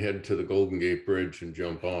going to head to the Golden Gate Bridge and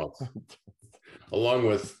jump off. Along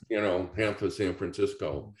with, half of San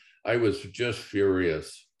Francisco. I was just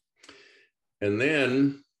furious. And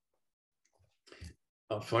then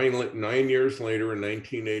finally, 9 years later, in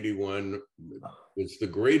 1981, was the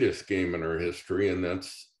greatest game in our history. And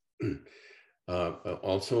that's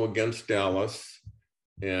also against Dallas.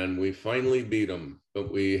 And we finally beat them.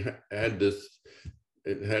 But we had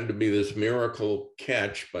it had to be this miracle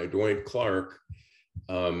catch by Dwight Clark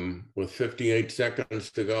with 58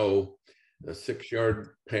 seconds to go. A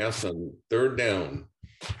 6-yard pass on 3rd down.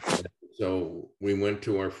 So we went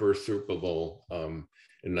to our first Super Bowl in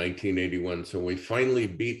 1981. So we finally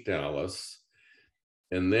beat Dallas.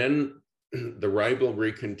 And then the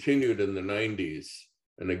rivalry continued in the 90s.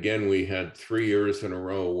 And again, we had 3 years in a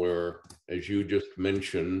row where, as you just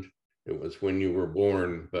mentioned, it was when you were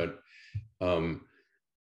born, but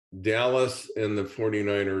Dallas and the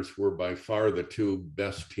 49ers were by far the 2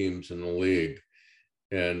 best teams in the league.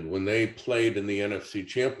 And when they played in the NFC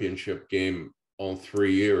Championship game all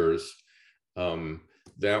 3 years,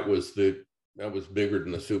 that was bigger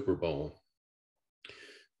than the Super Bowl.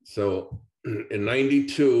 So in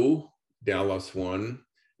 92, Dallas won,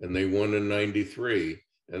 and they won in 93.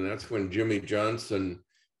 And that's when Jimmy Johnson,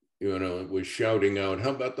 was shouting out, "How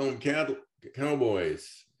about them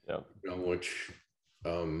Cowboys?" Yep. Which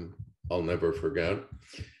I'll never forget.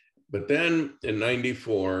 But then in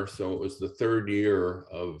 94, so it was the third year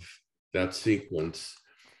of that sequence,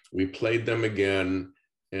 we played them again,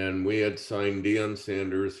 and we had signed Deion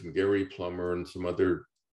Sanders and Gary Plummer and some other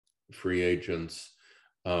free agents.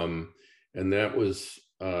 And that was,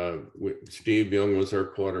 Steve Young was our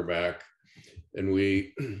quarterback, and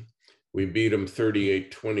we beat him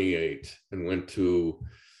 38-28 and went to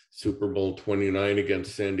Super Bowl 29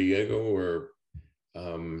 against San Diego, where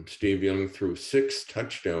Steve Young threw 6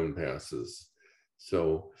 touchdown passes.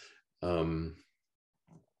 So, and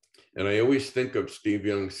I always think of Steve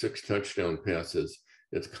Young's 6 touchdown passes.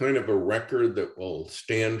 It's kind of a record that will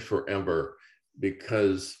stand forever,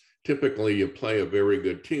 because typically you play a very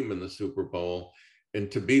good team in the Super Bowl,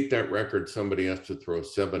 and to beat that record, somebody has to throw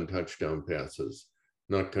 7 touchdown passes.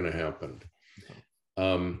 Not going to happen.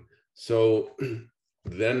 So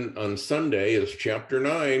then on Sunday is chapter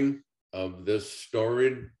 9 of this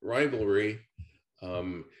storied rivalry.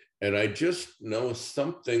 And I just know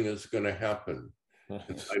something is going to happen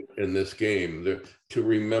in this game to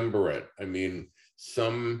remember it. I mean,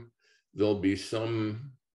 there'll be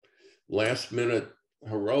some last minute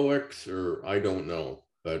heroics, or I don't know,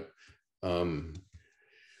 but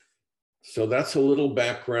so that's a little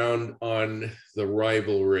background on the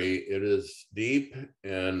rivalry. It is deep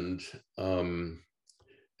and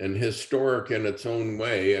historic in its own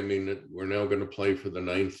way. I mean, we're now going to play for the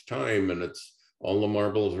 9th time, and it's all the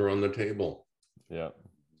marbles are on the table. Yeah.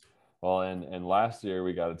 Well, and last year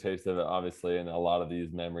we got a taste of it, obviously, and a lot of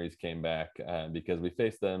these memories came back because we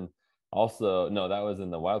faced them. Also, no, that was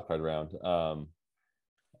in the wildcard round.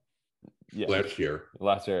 Yeah, last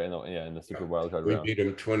year in the Super Wildcard round. We beat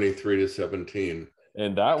them 23-17.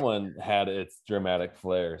 And that one had its dramatic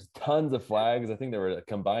flares. Tons of flags. I think there were a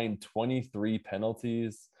combined 23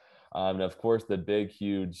 penalties. And of course, the big,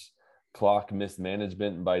 huge clock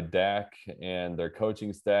mismanagement by Dak and their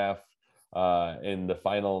coaching staff in the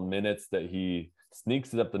final minutes, that he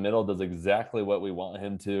sneaks it up the middle, does exactly what we want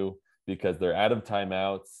him to, because they're out of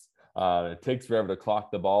timeouts. It takes forever to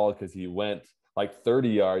clock the ball because he went like 30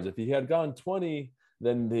 yards. If he had gone 20,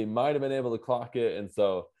 then he might have been able to clock it. And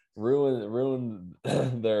so ruin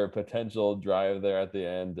their potential drive there at the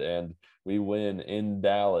end. And we win in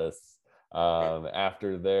Dallas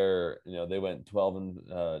after they went 12 and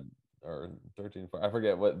or 13, 4. I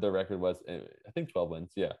forget what their record was. I think 12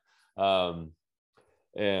 wins. Yeah.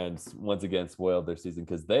 And once again, spoiled their season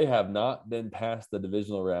because they have not been past the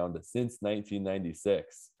divisional round since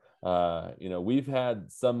 1996. We've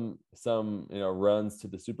had some runs to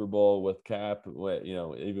the Super Bowl with Cap,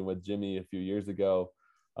 even with Jimmy a few years ago,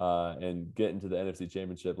 and getting to the NFC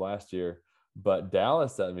Championship last year. But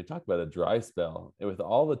Dallas, I mean, talk about a dry spell. And with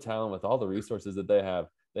all the talent, with all the resources that they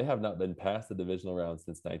have not been past the divisional round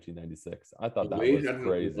since 1996. I thought that was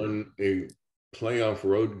crazy. Won a playoff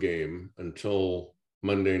road game until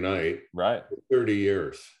Monday night. Right. 30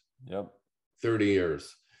 years. Yep. 30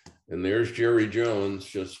 years. And there's Jerry Jones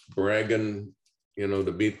just bragging,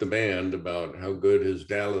 to beat the band about how good his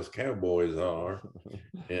Dallas Cowboys are.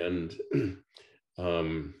 And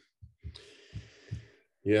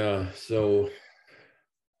so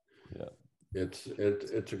it's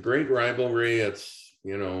a great rivalry. It's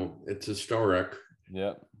historic.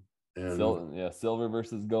 Yep. And silver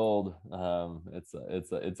versus gold.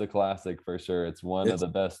 It's a classic for sure. It's one of the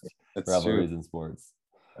best rivalries in sports.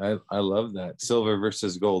 I love that. Silver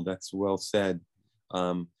versus gold. That's well said.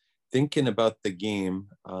 Thinking about the game,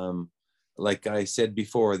 like I said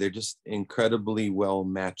before, they're just incredibly well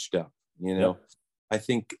matched up. Yep. I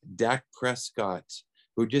think Dak Prescott,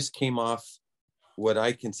 who just came off what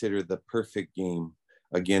I consider the perfect game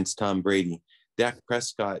against Tom Brady, Dak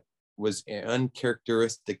Prescott was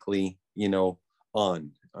uncharacteristically,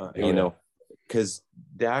 on, because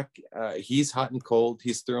Dak, he's hot and cold.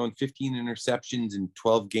 He's thrown 15 interceptions in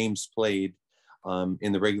 12 games played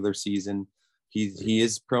in the regular season. He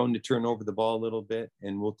is prone to turn over the ball a little bit,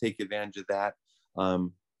 and we'll take advantage of that.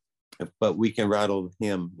 But we can rattle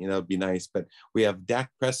him, it'd be nice. But we have Dak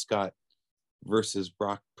Prescott versus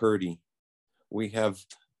Brock Purdy. We have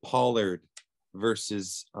Pollard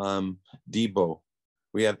versus Debo.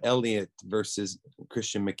 We have Elliott versus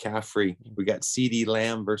Christian McCaffrey. We got CeeDee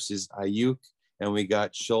Lamb versus Ayuk, and we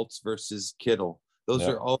got Schultz versus Kittle. Those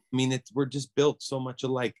are all, we're just built so much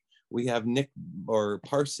alike. We have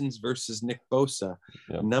Parsons versus Nick Bosa,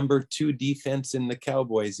 number 2 defense in the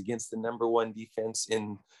Cowboys against the number 1 defense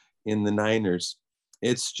in the Niners.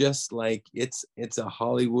 It's just like, it's a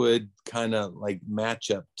Hollywood kind of like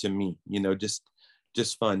matchup to me,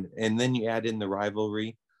 just fun. And then you add in the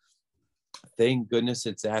rivalry. Thank goodness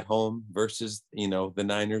it's at home versus, the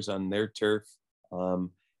Niners on their turf.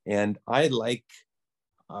 And I like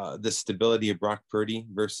the stability of Brock Purdy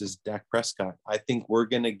versus Dak Prescott. I think we're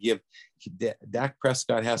going to give Dak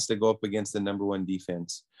Prescott has to go up against the number one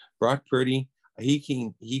defense. Brock Purdy, he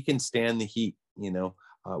can stand the heat.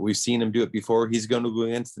 We've seen him do it before. He's going to go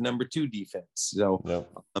against the number two defense. So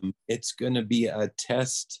it's going to be a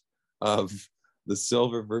test of the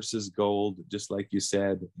silver versus gold, just like you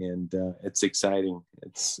said. And it's exciting.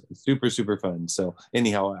 It's super, super fun. So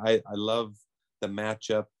anyhow, I love the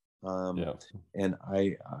matchup. And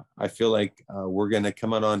I feel like we're going to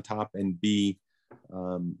come out on top and be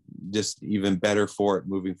just even better for it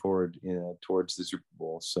moving forward towards the Super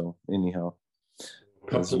Bowl. So anyhow,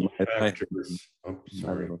 couple of factors.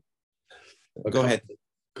 Go ahead.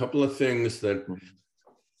 A couple of things that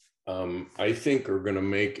I think are going to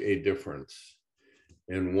make a difference.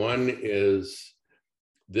 And one is,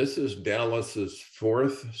 this is Dallas's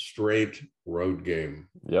fourth straight road game.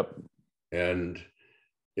 Yep. And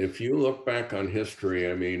if you look back on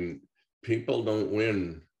history, I mean, people don't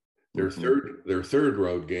win their third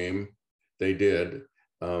road game. They did,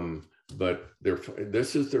 but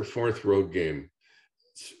this is their fourth road game.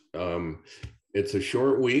 It's a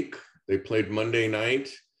short week. They played Monday night.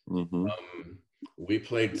 We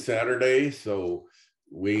played Saturday, so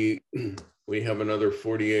we have another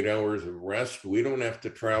 48 hours of rest. We don't have to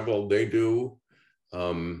travel. They do.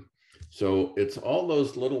 So it's all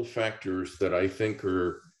those little factors that I think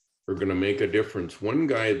are going to make a difference. One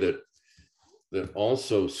guy that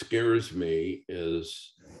also scares me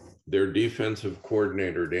is their defensive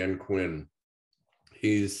coordinator, Dan Quinn.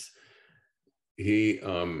 He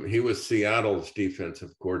was Seattle's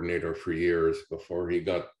defensive coordinator for years before he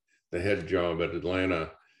got the head job at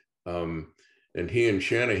Atlanta. And he and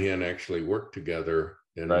Shanahan actually worked together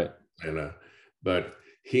in Atlanta. But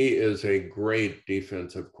he is a great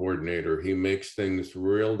defensive coordinator. He makes things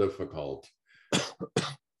real difficult.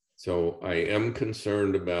 So I am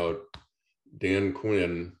concerned about Dan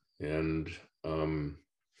Quinn and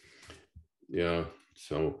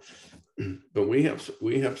but we have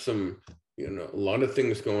some, a lot of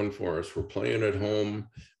things going for us. We're playing at home.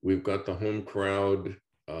 We've got the home crowd.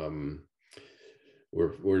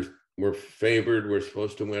 We're favored. We're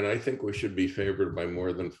supposed to win. I think we should be favored by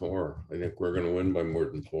more than 4. I think we're going to win by more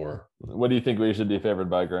than 4. What do you think we should be favored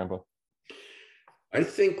by, Grandpa? I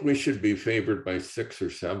think we should be favored by 6 or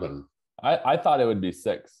 7. I thought it would be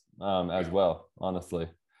 6 as well, honestly.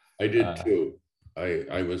 I did too.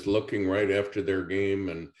 I was looking right after their game,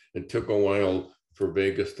 and it took a while for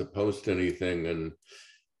Vegas to post anything, and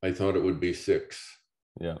I thought it would be 6.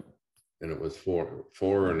 Yeah. And it was 4,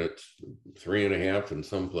 and it's 3.5 in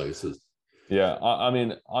some places. Yeah. I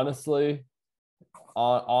mean, honestly,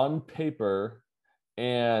 on paper,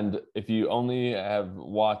 and if you only have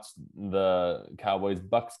watched the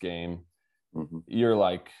Cowboys-Bucks game, you're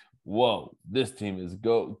like, whoa, this team is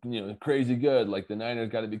crazy good. Like, the Niners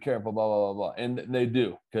got to be careful, blah, blah, blah, blah. And they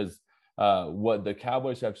do, because what the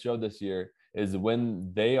Cowboys have showed this year is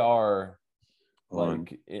when they are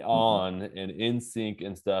on and in sync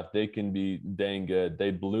and stuff, they can be dang good.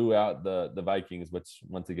 They blew out the Vikings, which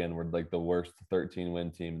once again were like the worst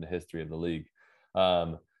 13-win team in the history of the league.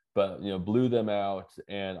 But blew them out,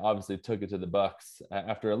 and obviously took it to the Bucks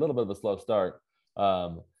after a little bit of a slow start.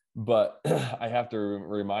 But I have to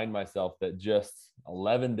remind myself that just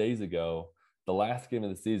 11 days ago, the last game of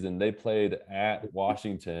the season, they played at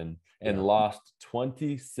Washington and lost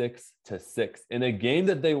 26-6 in a game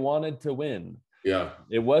that they wanted to win. Yeah.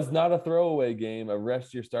 It was not a throwaway game, a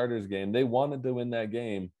rest your starters game. They wanted to win that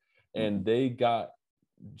game, and they got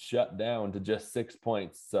shut down to just 6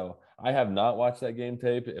 points. So I have not watched that game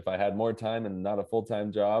tape. If I had more time and not a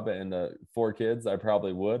full-time job and 4 kids, I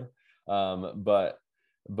probably would. But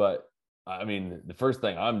I mean, the first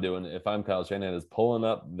thing I'm doing if I'm Kyle Shanahan is pulling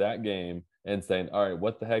up that game and saying, all right,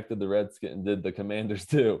 what the heck did the Commanders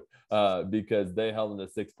do? Because they held them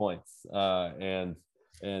to 6 points.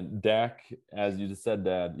 And Dak, as you just said,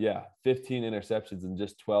 Dad, 15 interceptions in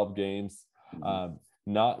just 12 games.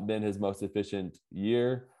 Not been his most efficient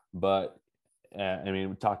year, but I mean,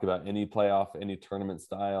 we talk about any playoff, any tournament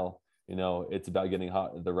style, it's about getting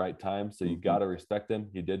hot at the right time. So you got to respect him.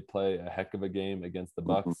 He did play a heck of a game against the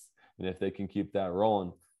Bucks. And if they can keep that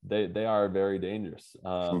rolling, they are very dangerous.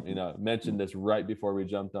 Mentioned this right before we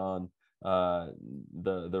jumped on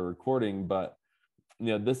the recording, but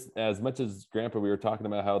this, as much as Grandpa, we were talking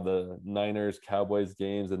about how the Niners Cowboys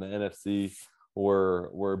games and the NFC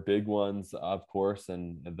were big ones, of course,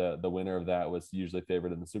 and the winner of that was usually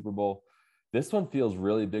favored in the Super Bowl. This one feels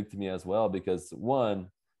really big to me as well, because one,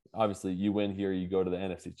 obviously you win here, you go to the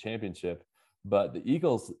NFC Championship, But the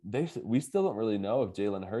Eagles, we still don't really know if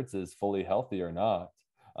Jalen Hurts is fully healthy or not.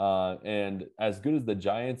 And as good as the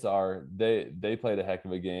Giants are, they played a heck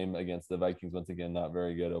of a game against the Vikings. Once again, not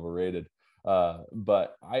very good, overrated.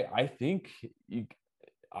 But I think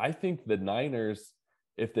the Niners,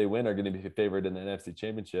 if they win, are going to be favored in the NFC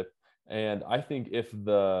Championship. And I think if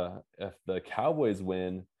the Cowboys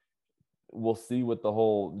win, we'll see what the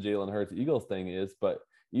whole Jalen Hurts Eagles thing is. But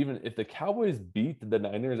even if the Cowboys beat the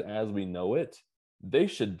Niners as we know it, they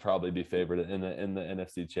should probably be favored in the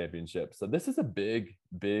NFC Championship. So this is a big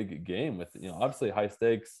game with, obviously high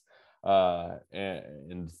stakes,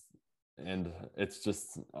 and it's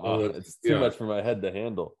just it's too much for my head to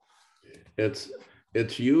handle. It's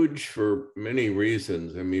huge for many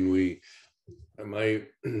reasons. I mean,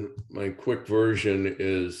 my quick version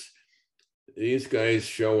is these guys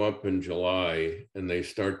show up in July and they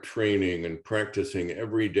start training and practicing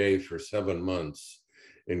every day for 7 months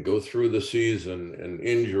and go through the season and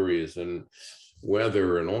injuries and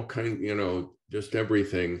weather and all just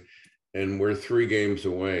everything. And we're 3 games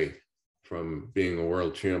away from being a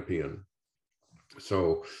world champion.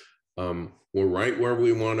 So we're right where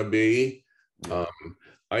we want to be.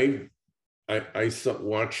 I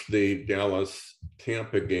watched the Dallas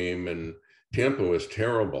Tampa game, and Tampa was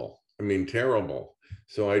terrible. I mean, terrible.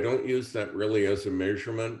 So I don't use that really as a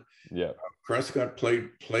measurement. Yeah. Prescott played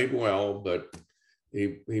well, but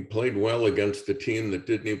he played well against a team that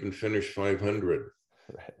didn't even finish 500.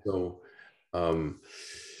 Right. So,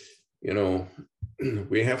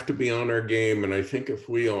 we have to be on our game. And I think if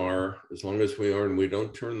we are, as long as we are, and we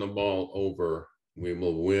don't turn the ball over, we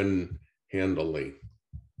will win handily.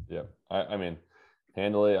 Yeah. I mean,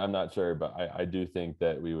 handily, I'm not sure, but I do think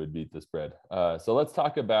that we would beat the spread. So let's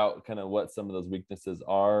talk about kind of what some of those weaknesses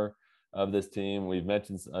are of this team. We've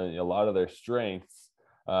mentioned a lot of their strengths,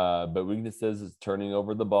 but weaknesses is turning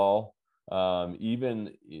over the ball.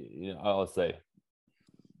 Even, I'll say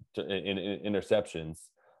in interceptions,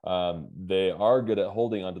 they are good at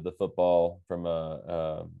holding onto the football from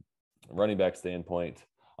a running back standpoint.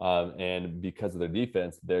 And because of their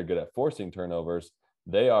defense, they're good at forcing turnovers.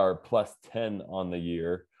 They are plus 10 on the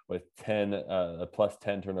year with a plus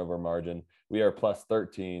 10 turnover margin. We are plus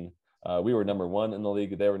 13. We were number 1 in the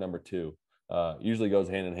league. They were number 2. Usually goes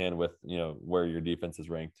hand in hand with, where your defense is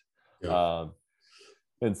ranked. Yeah.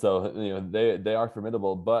 And so, they are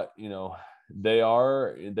formidable, but, they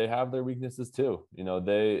have their weaknesses too.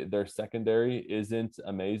 Their secondary isn't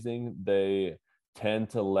amazing. They tend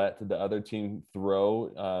to let the other team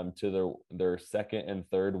throw to their second and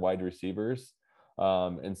third wide receivers.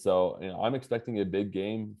 And so, I'm expecting a big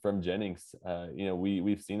game from Jennings.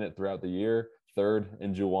 We've seen it throughout the year, third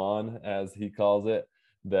and Juwan, as he calls it,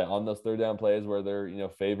 that on those third down plays where they're,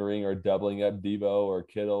 favoring or doubling up Debo or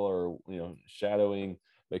Kittle or, shadowing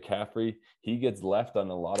McCaffrey, he gets left on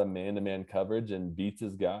a lot of man-to-man coverage and beats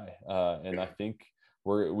his guy. And I think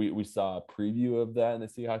we saw a preview of that in the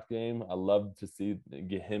Seahawks game. I love to see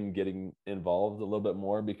him getting involved a little bit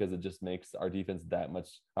more because it just makes our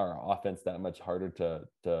offense that much harder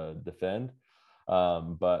to defend.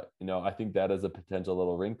 But I think that is a potential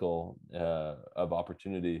little wrinkle of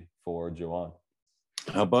opportunity for Juwan.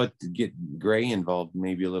 How about to get Gray involved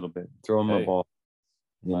maybe a little bit? Throw him a ball.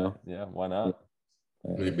 Yeah, why not?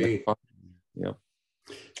 Maybe. Yeah.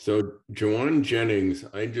 So Juwan Jennings,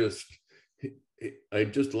 I just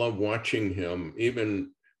love watching him, even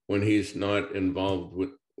when he's not involved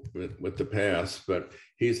with the pass, but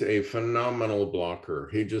he's a phenomenal blocker.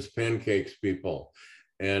 He just pancakes people.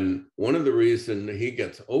 And one of the reasons he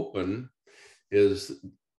gets open is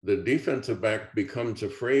the defensive back becomes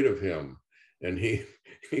afraid of him. And he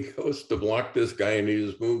goes to block this guy and he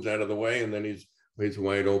just moves out of the way, and then he's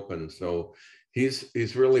wide open. So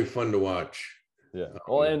he's really fun to watch. Yeah.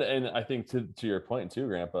 Well, and I think to your point too,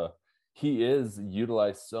 Grandpa, he is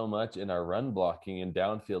utilized so much in our run blocking and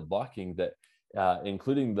downfield blocking that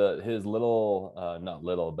including his his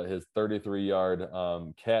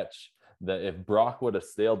 33-yard catch, that if Brock would have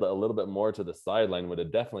sailed a little bit more to the sideline, would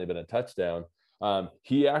have definitely been a touchdown.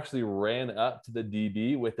 He actually ran up to the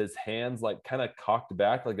DB with his hands like kind of cocked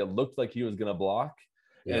back, like it looked like he was going to block.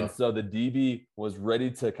 Yeah. And so the DB was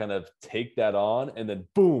ready to kind of take that on, and then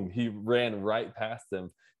boom, he ran right past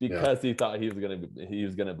him because he thought he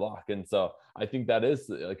was going to block. And so I think that is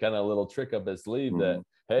kind of a little trick up his sleeve that,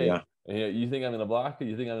 hey, you think I'm going to block?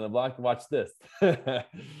 You think I'm going to block? Watch this. I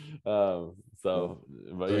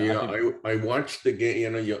watched the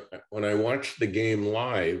game. When I watched the game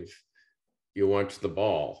live, you watch the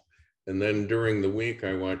ball. And then during the week,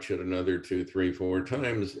 I watch it another 2, 3, 4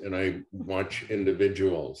 times, and I watch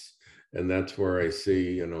individuals. And that's where I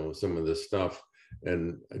see, some of the stuff.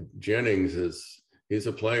 And Jennings he's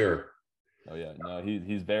a player. Oh yeah, no,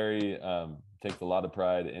 he's very takes a lot of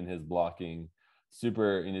pride in his blocking.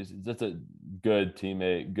 Super, he's just a good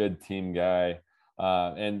teammate, good team guy.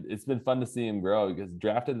 And it's been fun to see him grow because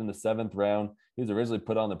drafted in the 7th round, he was originally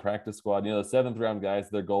put on the practice squad. You know, the 7th round guys,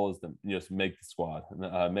 their goal is to just make the squad,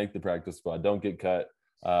 make the practice squad, don't get cut.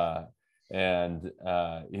 And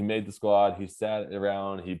he made the squad. He sat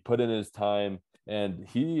around, he put in his time, and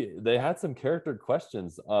they had some character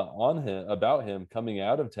questions on him about him coming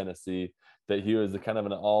out of Tennessee, that he was a kind of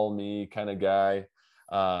an all me kind of guy.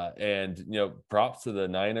 And you know, props to the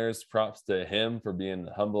Niners, props to him for being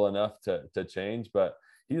humble enough to change, but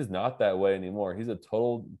he's not that way anymore. He's a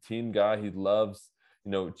total team guy. He loves,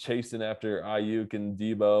 you know, chasing after Ayuk and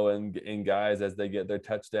Debo and guys as they get their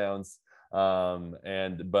touchdowns.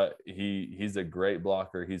 But he's a great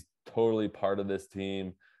blocker. He's totally part of this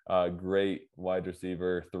team. Great wide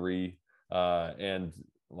receiver 3. And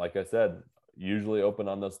like I said, usually open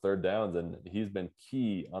on those 3rd downs, and he's been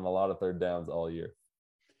key on a lot of 3rd downs all year.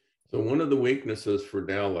 So one of the weaknesses for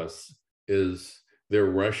Dallas is their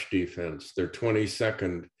rush defense. They're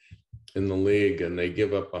 22nd in the league, and they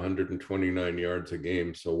give up 129 yards a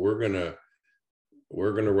game. So we're gonna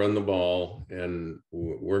run the ball, and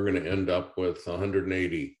we're gonna end up with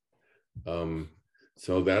 180.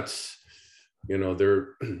 So that's, you know,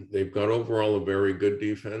 they've got overall a very good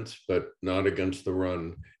defense, but not against the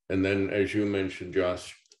run. And then, as you mentioned,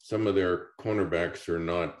 Josh, some of their cornerbacks are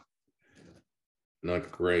not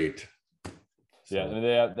great. So. Yeah, I mean,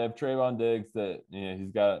 they have Trayvon Diggs that,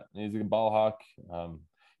 you know, he's a ball hawk.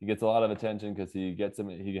 He gets a lot of attention because he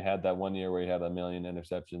had that one year where he had 1 million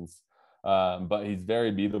interceptions. But he's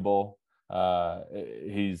very beatable.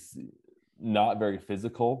 He's not very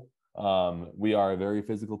physical. We are a very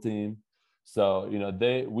physical team. So, you know,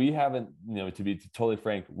 we haven't, you know, to be totally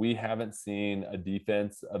frank, we haven't seen a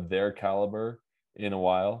defense of their caliber in a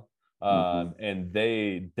while. And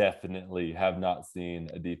they definitely have not seen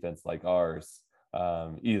a defense like ours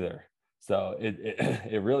either. So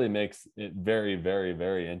it really makes it very, very,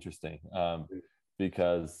 very interesting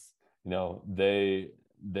because, you know, they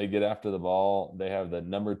get after the ball. They have the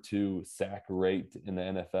number 2 sack rate in the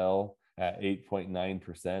NFL at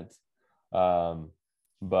 8.9%.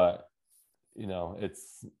 But, you know,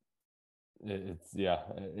 it's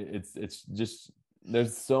just,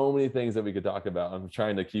 there's so many things that we could talk about. I'm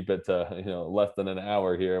trying to keep it to, you know, less than an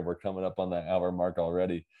hour here. We're coming up on that hour mark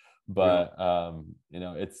already, but you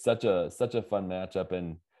know, it's such a fun matchup,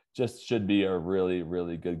 and just should be a really,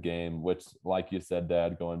 really good game, which, like you said,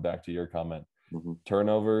 Dad, going back to your comment,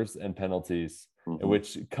 turnovers and penalties,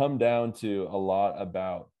 which come down to a lot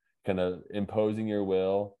about kind of imposing your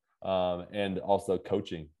will, and also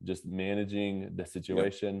coaching, just managing the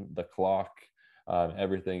situation, the clock,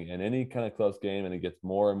 everything in any kind of close game. And it gets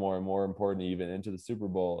more and more and more important, even into the Super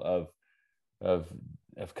Bowl, of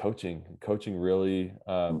coaching. Coaching really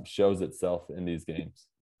shows itself in these games.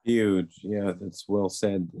 Huge. Yeah, that's well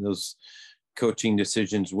said. Those coaching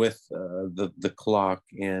decisions with the clock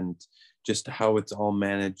and just how it's all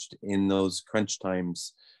managed in those crunch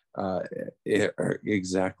times are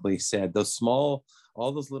exactly said.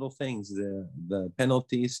 All those little things, the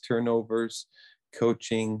penalties, turnovers,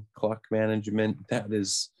 coaching, clock management,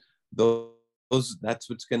 that's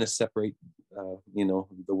what's going to separate you know,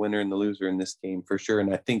 the winner and the loser in this game for sure.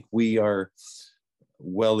 And I think we are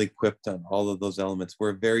well equipped on all of those elements.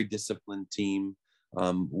 We're a very disciplined team,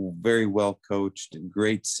 very well coached,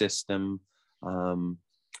 great system,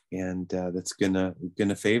 and that's gonna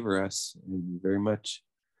favor us very much.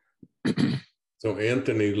 So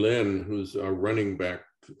Anthony Lynn, who's our running back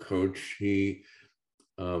coach, he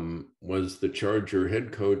was the Charger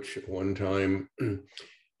head coach at one time,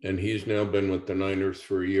 and he's now been with the Niners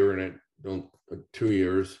for a year and 2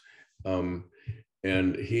 years.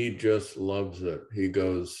 And he just loves it. He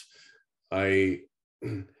goes, I've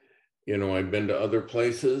been to other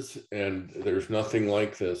places and there's nothing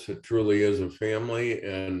like this. It truly is a family.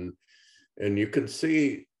 And you can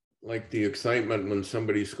see like the excitement when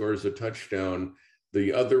somebody scores a touchdown.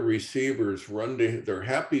 The other receivers they're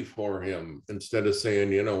happy for him instead of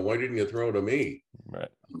saying, why didn't you throw to me?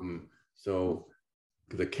 Right. So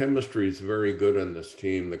the chemistry is very good on this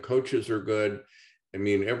team. The coaches are good. I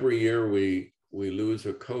mean, every year we lose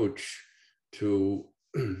a coach to,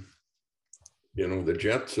 the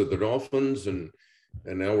Jets or the Dolphins, and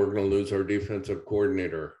now we're going to lose our defensive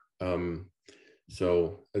coordinator.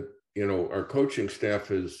 So our coaching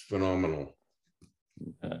staff is phenomenal.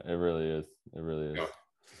 It really is. It really is. Yeah.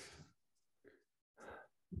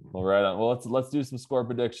 Well, right on. Well, let's do some score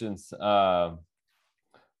predictions.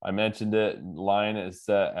 I mentioned it. Line is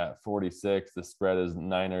set at 46. The spread is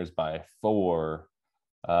Niners by 4.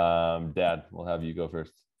 Dad, we'll have you go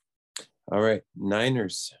first. All right.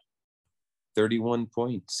 Niners, 31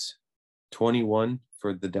 points, 21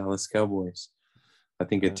 for the Dallas Cowboys. I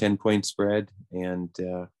think a 10-point spread. And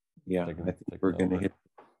I think we're going to hit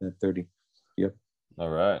that 30. Yep. All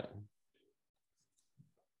right.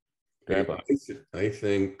 Grandpa. I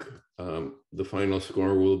think the final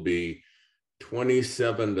score will be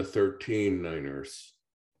 27-13 Niners.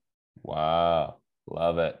 Wow.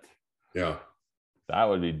 Love it. Yeah. That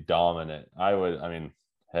would be dominant.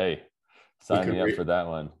 Hey, sign me up for that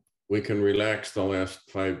one. We can relax the last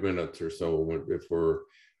 5 minutes or so if we're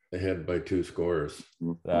ahead by 2 scores.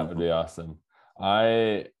 That would be awesome.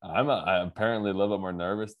 I'm apparently a little bit more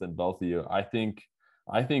nervous than both of you. I think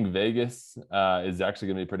Vegas is actually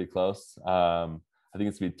going to be pretty close. I think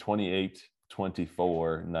it's going to be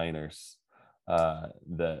 28-24 Niners.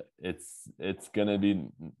 That it's going to be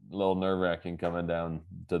a little nerve-wracking coming down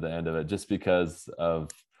to the end of it, just because of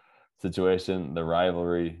situation, the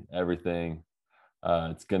rivalry, everything.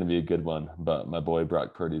 It's going to be a good one, but my boy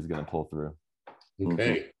Brock Purdy is going to pull through.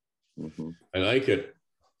 Okay. I like it.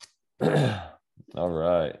 All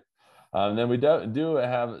right. Then we do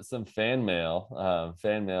have some fan mail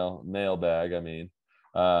mailbag.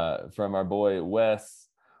 From our boy Wes.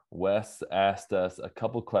 Wes asked us a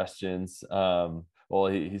couple questions.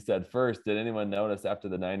 He said, first, did anyone notice after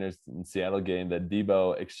the Niners and Seattle game that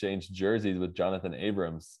Debo exchanged jerseys with Jonathan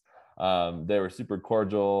Abrams? They were super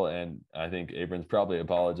cordial, and I think Abrams probably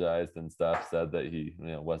apologized and stuff, said that he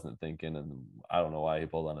wasn't thinking, and I don't know why he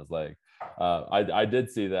pulled on his leg. I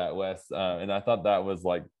did see that, Wes, and I thought that was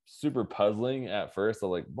like super puzzling at first. I'm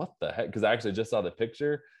like, what the heck? Because I actually just saw the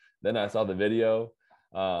picture, then I saw the video.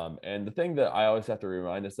 And the thing that I always have to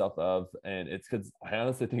remind myself of, and it's because I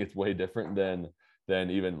honestly think it's way different than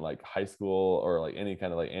even like high school or like any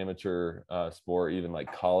kind of like amateur sport, even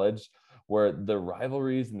like college, where the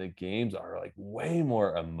rivalries and the games are like way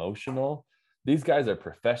more emotional. These guys are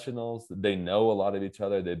professionals. They know a lot of each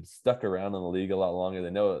other. They've stuck around in the league a lot longer. They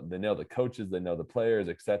know the coaches, they know the players,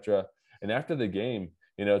 etc. And after the game,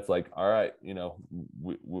 it's like, all right,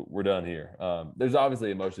 we're done here. There's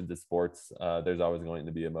obviously emotions in sports. There's always going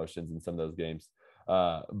to be emotions in some of those games.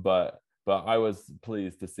 But I was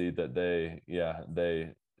pleased to see that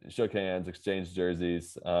they shook hands, exchanged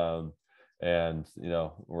jerseys, and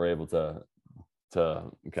were able to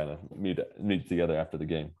kind of meet together after the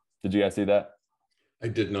game. Did you guys see that? I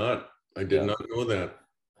did not. I did not know that.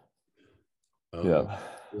 Yeah.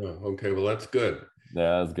 Okay. Well, that's good.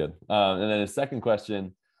 Yeah, that was good. And then his second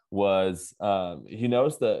question was, he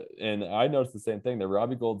noticed that, and I noticed the same thing, that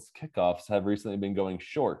Robbie Gould's kickoffs have recently been going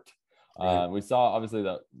short. Right. We saw obviously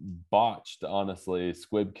the botched, honestly,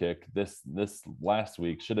 squib kick this last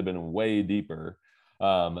week should have been way deeper.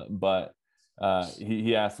 But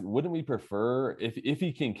he asked, wouldn't we prefer, if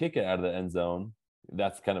he can kick it out of the end zone?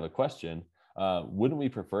 That's kind of a question. Wouldn't we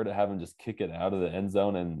prefer to have him just kick it out of the end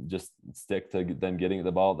zone and just stick to them getting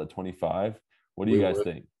the ball at the 25? What do you guys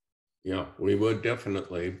think? Yeah, we would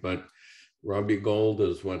definitely. But Robbie Gould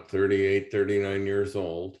is 38, 39 years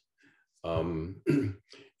old.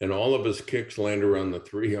 And all of his kicks land around the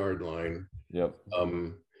 3-yard line. Yep.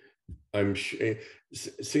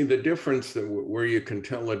 See, the difference where you can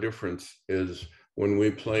tell a difference is when we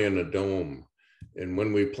play in a dome. And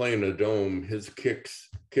when we play in a dome, his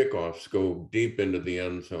kickoffs go deep into the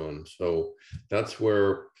end zone. So that's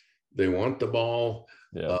where they want the ball.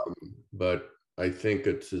 Yeah. But I think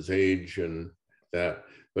it's his age and that.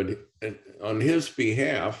 But on his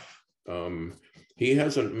behalf, he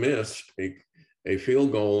hasn't missed a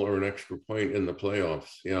field goal or an extra point in the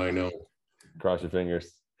playoffs. Yeah, I know. Cross your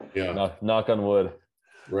fingers. Yeah. Knock on wood.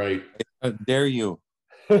 Right. How dare you?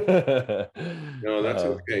 No, that's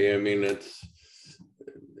okay. I mean, it's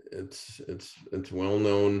well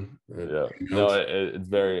known. Yeah. No, it's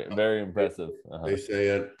very, very impressive. They say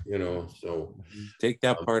it, so. Take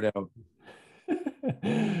that part out.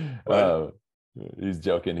 He's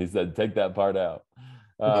joking. He said, take that part out.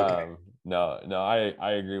 Okay. No,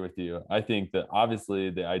 I agree with you. I think that obviously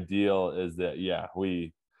the ideal is that,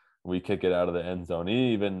 we kick it out of the end zone.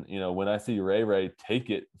 Even, when I see Ray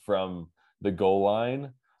take it from the goal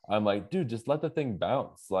line, I'm like, dude, just let the thing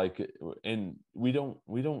bounce. And we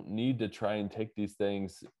don't need to try and take these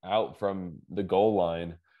things out from the goal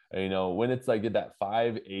line. When it's like at that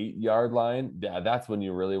 5-8 yard line, that's when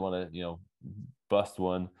you really want to, bust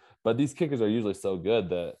one. But these kickers are usually so good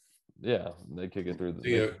that, they kick it through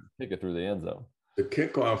the end zone. The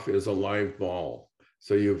kickoff is a live ball,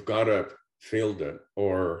 so you've got to field it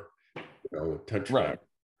or touch right.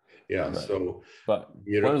 Yeah. Right. So, but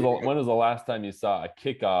when was the last time you saw a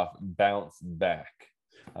kickoff bounce back?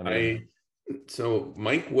 I mean, so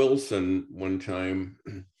Mike Wilson one time,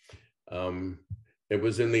 it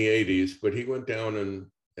was in the 80s, but he went down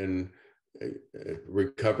and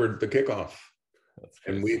recovered the kickoff. That's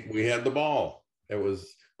crazy. And we had the ball. It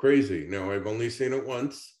was crazy. Now, I've only seen it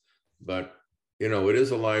once, but, it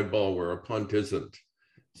is a live ball where a punt isn't.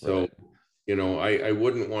 So, right. I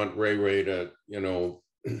wouldn't want Ray to,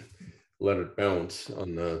 let it bounce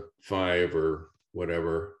on the 5 or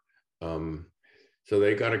whatever. So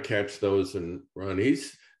they got to catch those and run.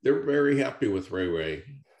 They're very happy with Ray.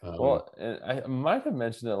 Well, and I might have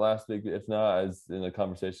mentioned it last week, if not as in a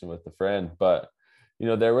conversation with a friend, but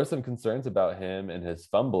there were some concerns about him and his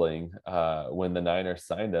fumbling when the Niners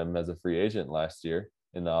signed him as a free agent last year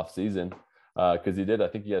in the offseason. Because I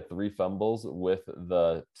think he had 3 fumbles with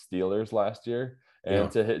the Steelers last year.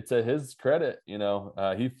 And to his credit,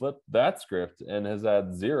 he flipped that script and has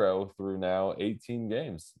had 0 through now 18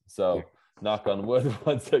 games. So knock on wood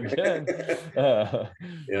once again.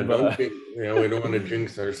 We don't want to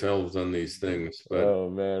jinx ourselves on these things. But oh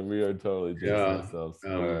man, we are totally jinxing ourselves.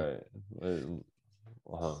 All right.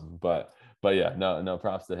 But yeah, no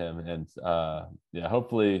props to him. And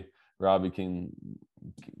hopefully Robbie can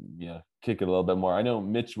kick it a little bit more. I know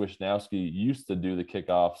Mitch Wishnowsky used to do the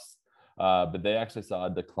kickoffs, but they actually saw a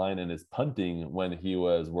decline in his punting when he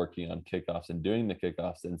was working on kickoffs and doing the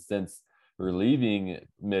kickoffs. And since relieving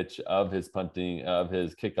Mitch of his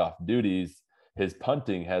kickoff duties, his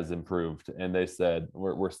punting has improved, and they said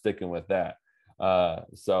we're sticking with that.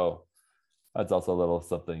 So that's also a little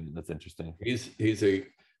something that's interesting. He's a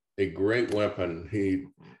great weapon.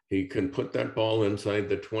 He can put that ball inside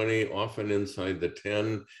the 20, often inside the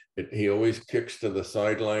 10. He always kicks to the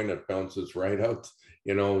sideline. It bounces right out.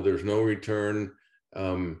 There's no return.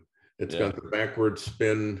 It's got the backward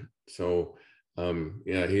spin. So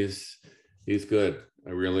he's good. I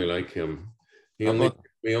really like him. He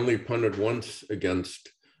only punted once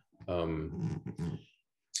against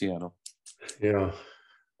Seattle. Yeah.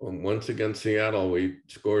 Once against Seattle, we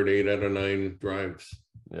scored 8 out of 9 drives.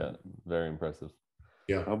 Yeah, very impressive.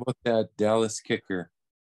 Yeah. How about that Dallas kicker?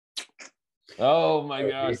 Oh my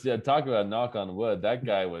gosh. Yeah, talk about knock on wood. That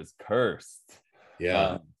guy was cursed.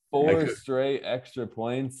 Yeah. 4 straight extra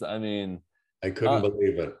points. I mean, I couldn't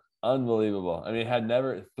believe it. Unbelievable. I mean,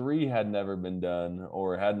 3 had never been done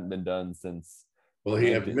or hadn't been done since. Well, he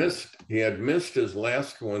had missed his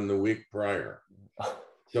last one the week prior.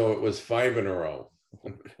 So it was 5 in a row.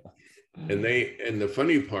 And the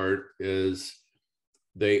funny part is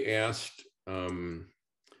they asked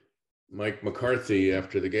Mike McCarthy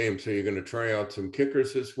after the game, so you're going to try out some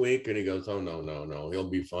kickers this week? And he goes, oh, no, he'll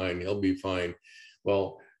be fine.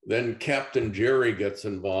 Well, then Captain Jerry gets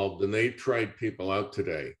involved, and they tried people out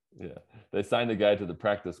today. Yeah, they signed a guy to the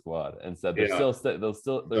practice squad and said they're still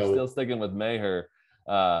sticking with Maher,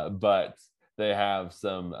 but they have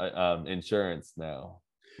some insurance now.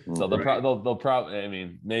 So they'll probably, I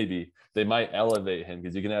mean, maybe they might elevate him,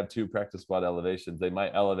 because you can have 2 practice squad elevations. They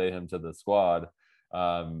might elevate him to the squad,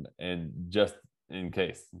 and just in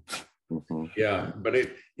case. Yeah, but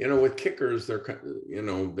with kickers, they're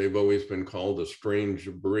they've always been called a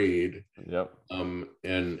strange breed. Yep. And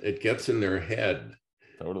it gets in their head.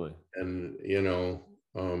 Totally. And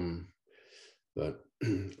but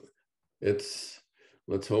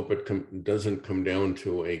let's hope it doesn't come down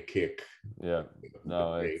to a kick. Yeah.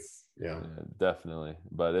 No, it's definitely.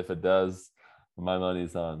 But if it does, my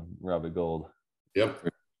money's on Robbie Gould. Yep.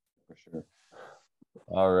 For sure.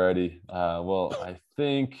 Alrighty. Well, I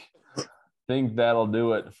think that'll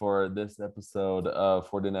do it for this episode of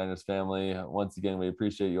 49ers Family. Once again, we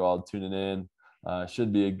appreciate you all tuning in.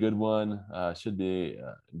 Should be a good one. Should be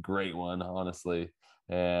a great one, honestly.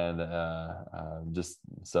 And I'm just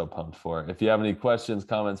so pumped for it. If you have any questions,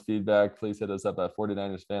 comments, feedback, please hit us up at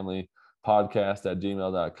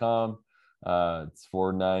 49ersFamilyPodcast@gmail.com. It's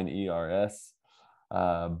 49ERS.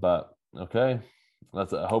 But okay, I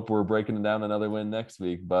hope we're breaking it down another win next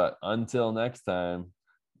week. But until next time,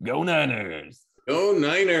 go Niners! Go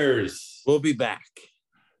Niners! We'll be back.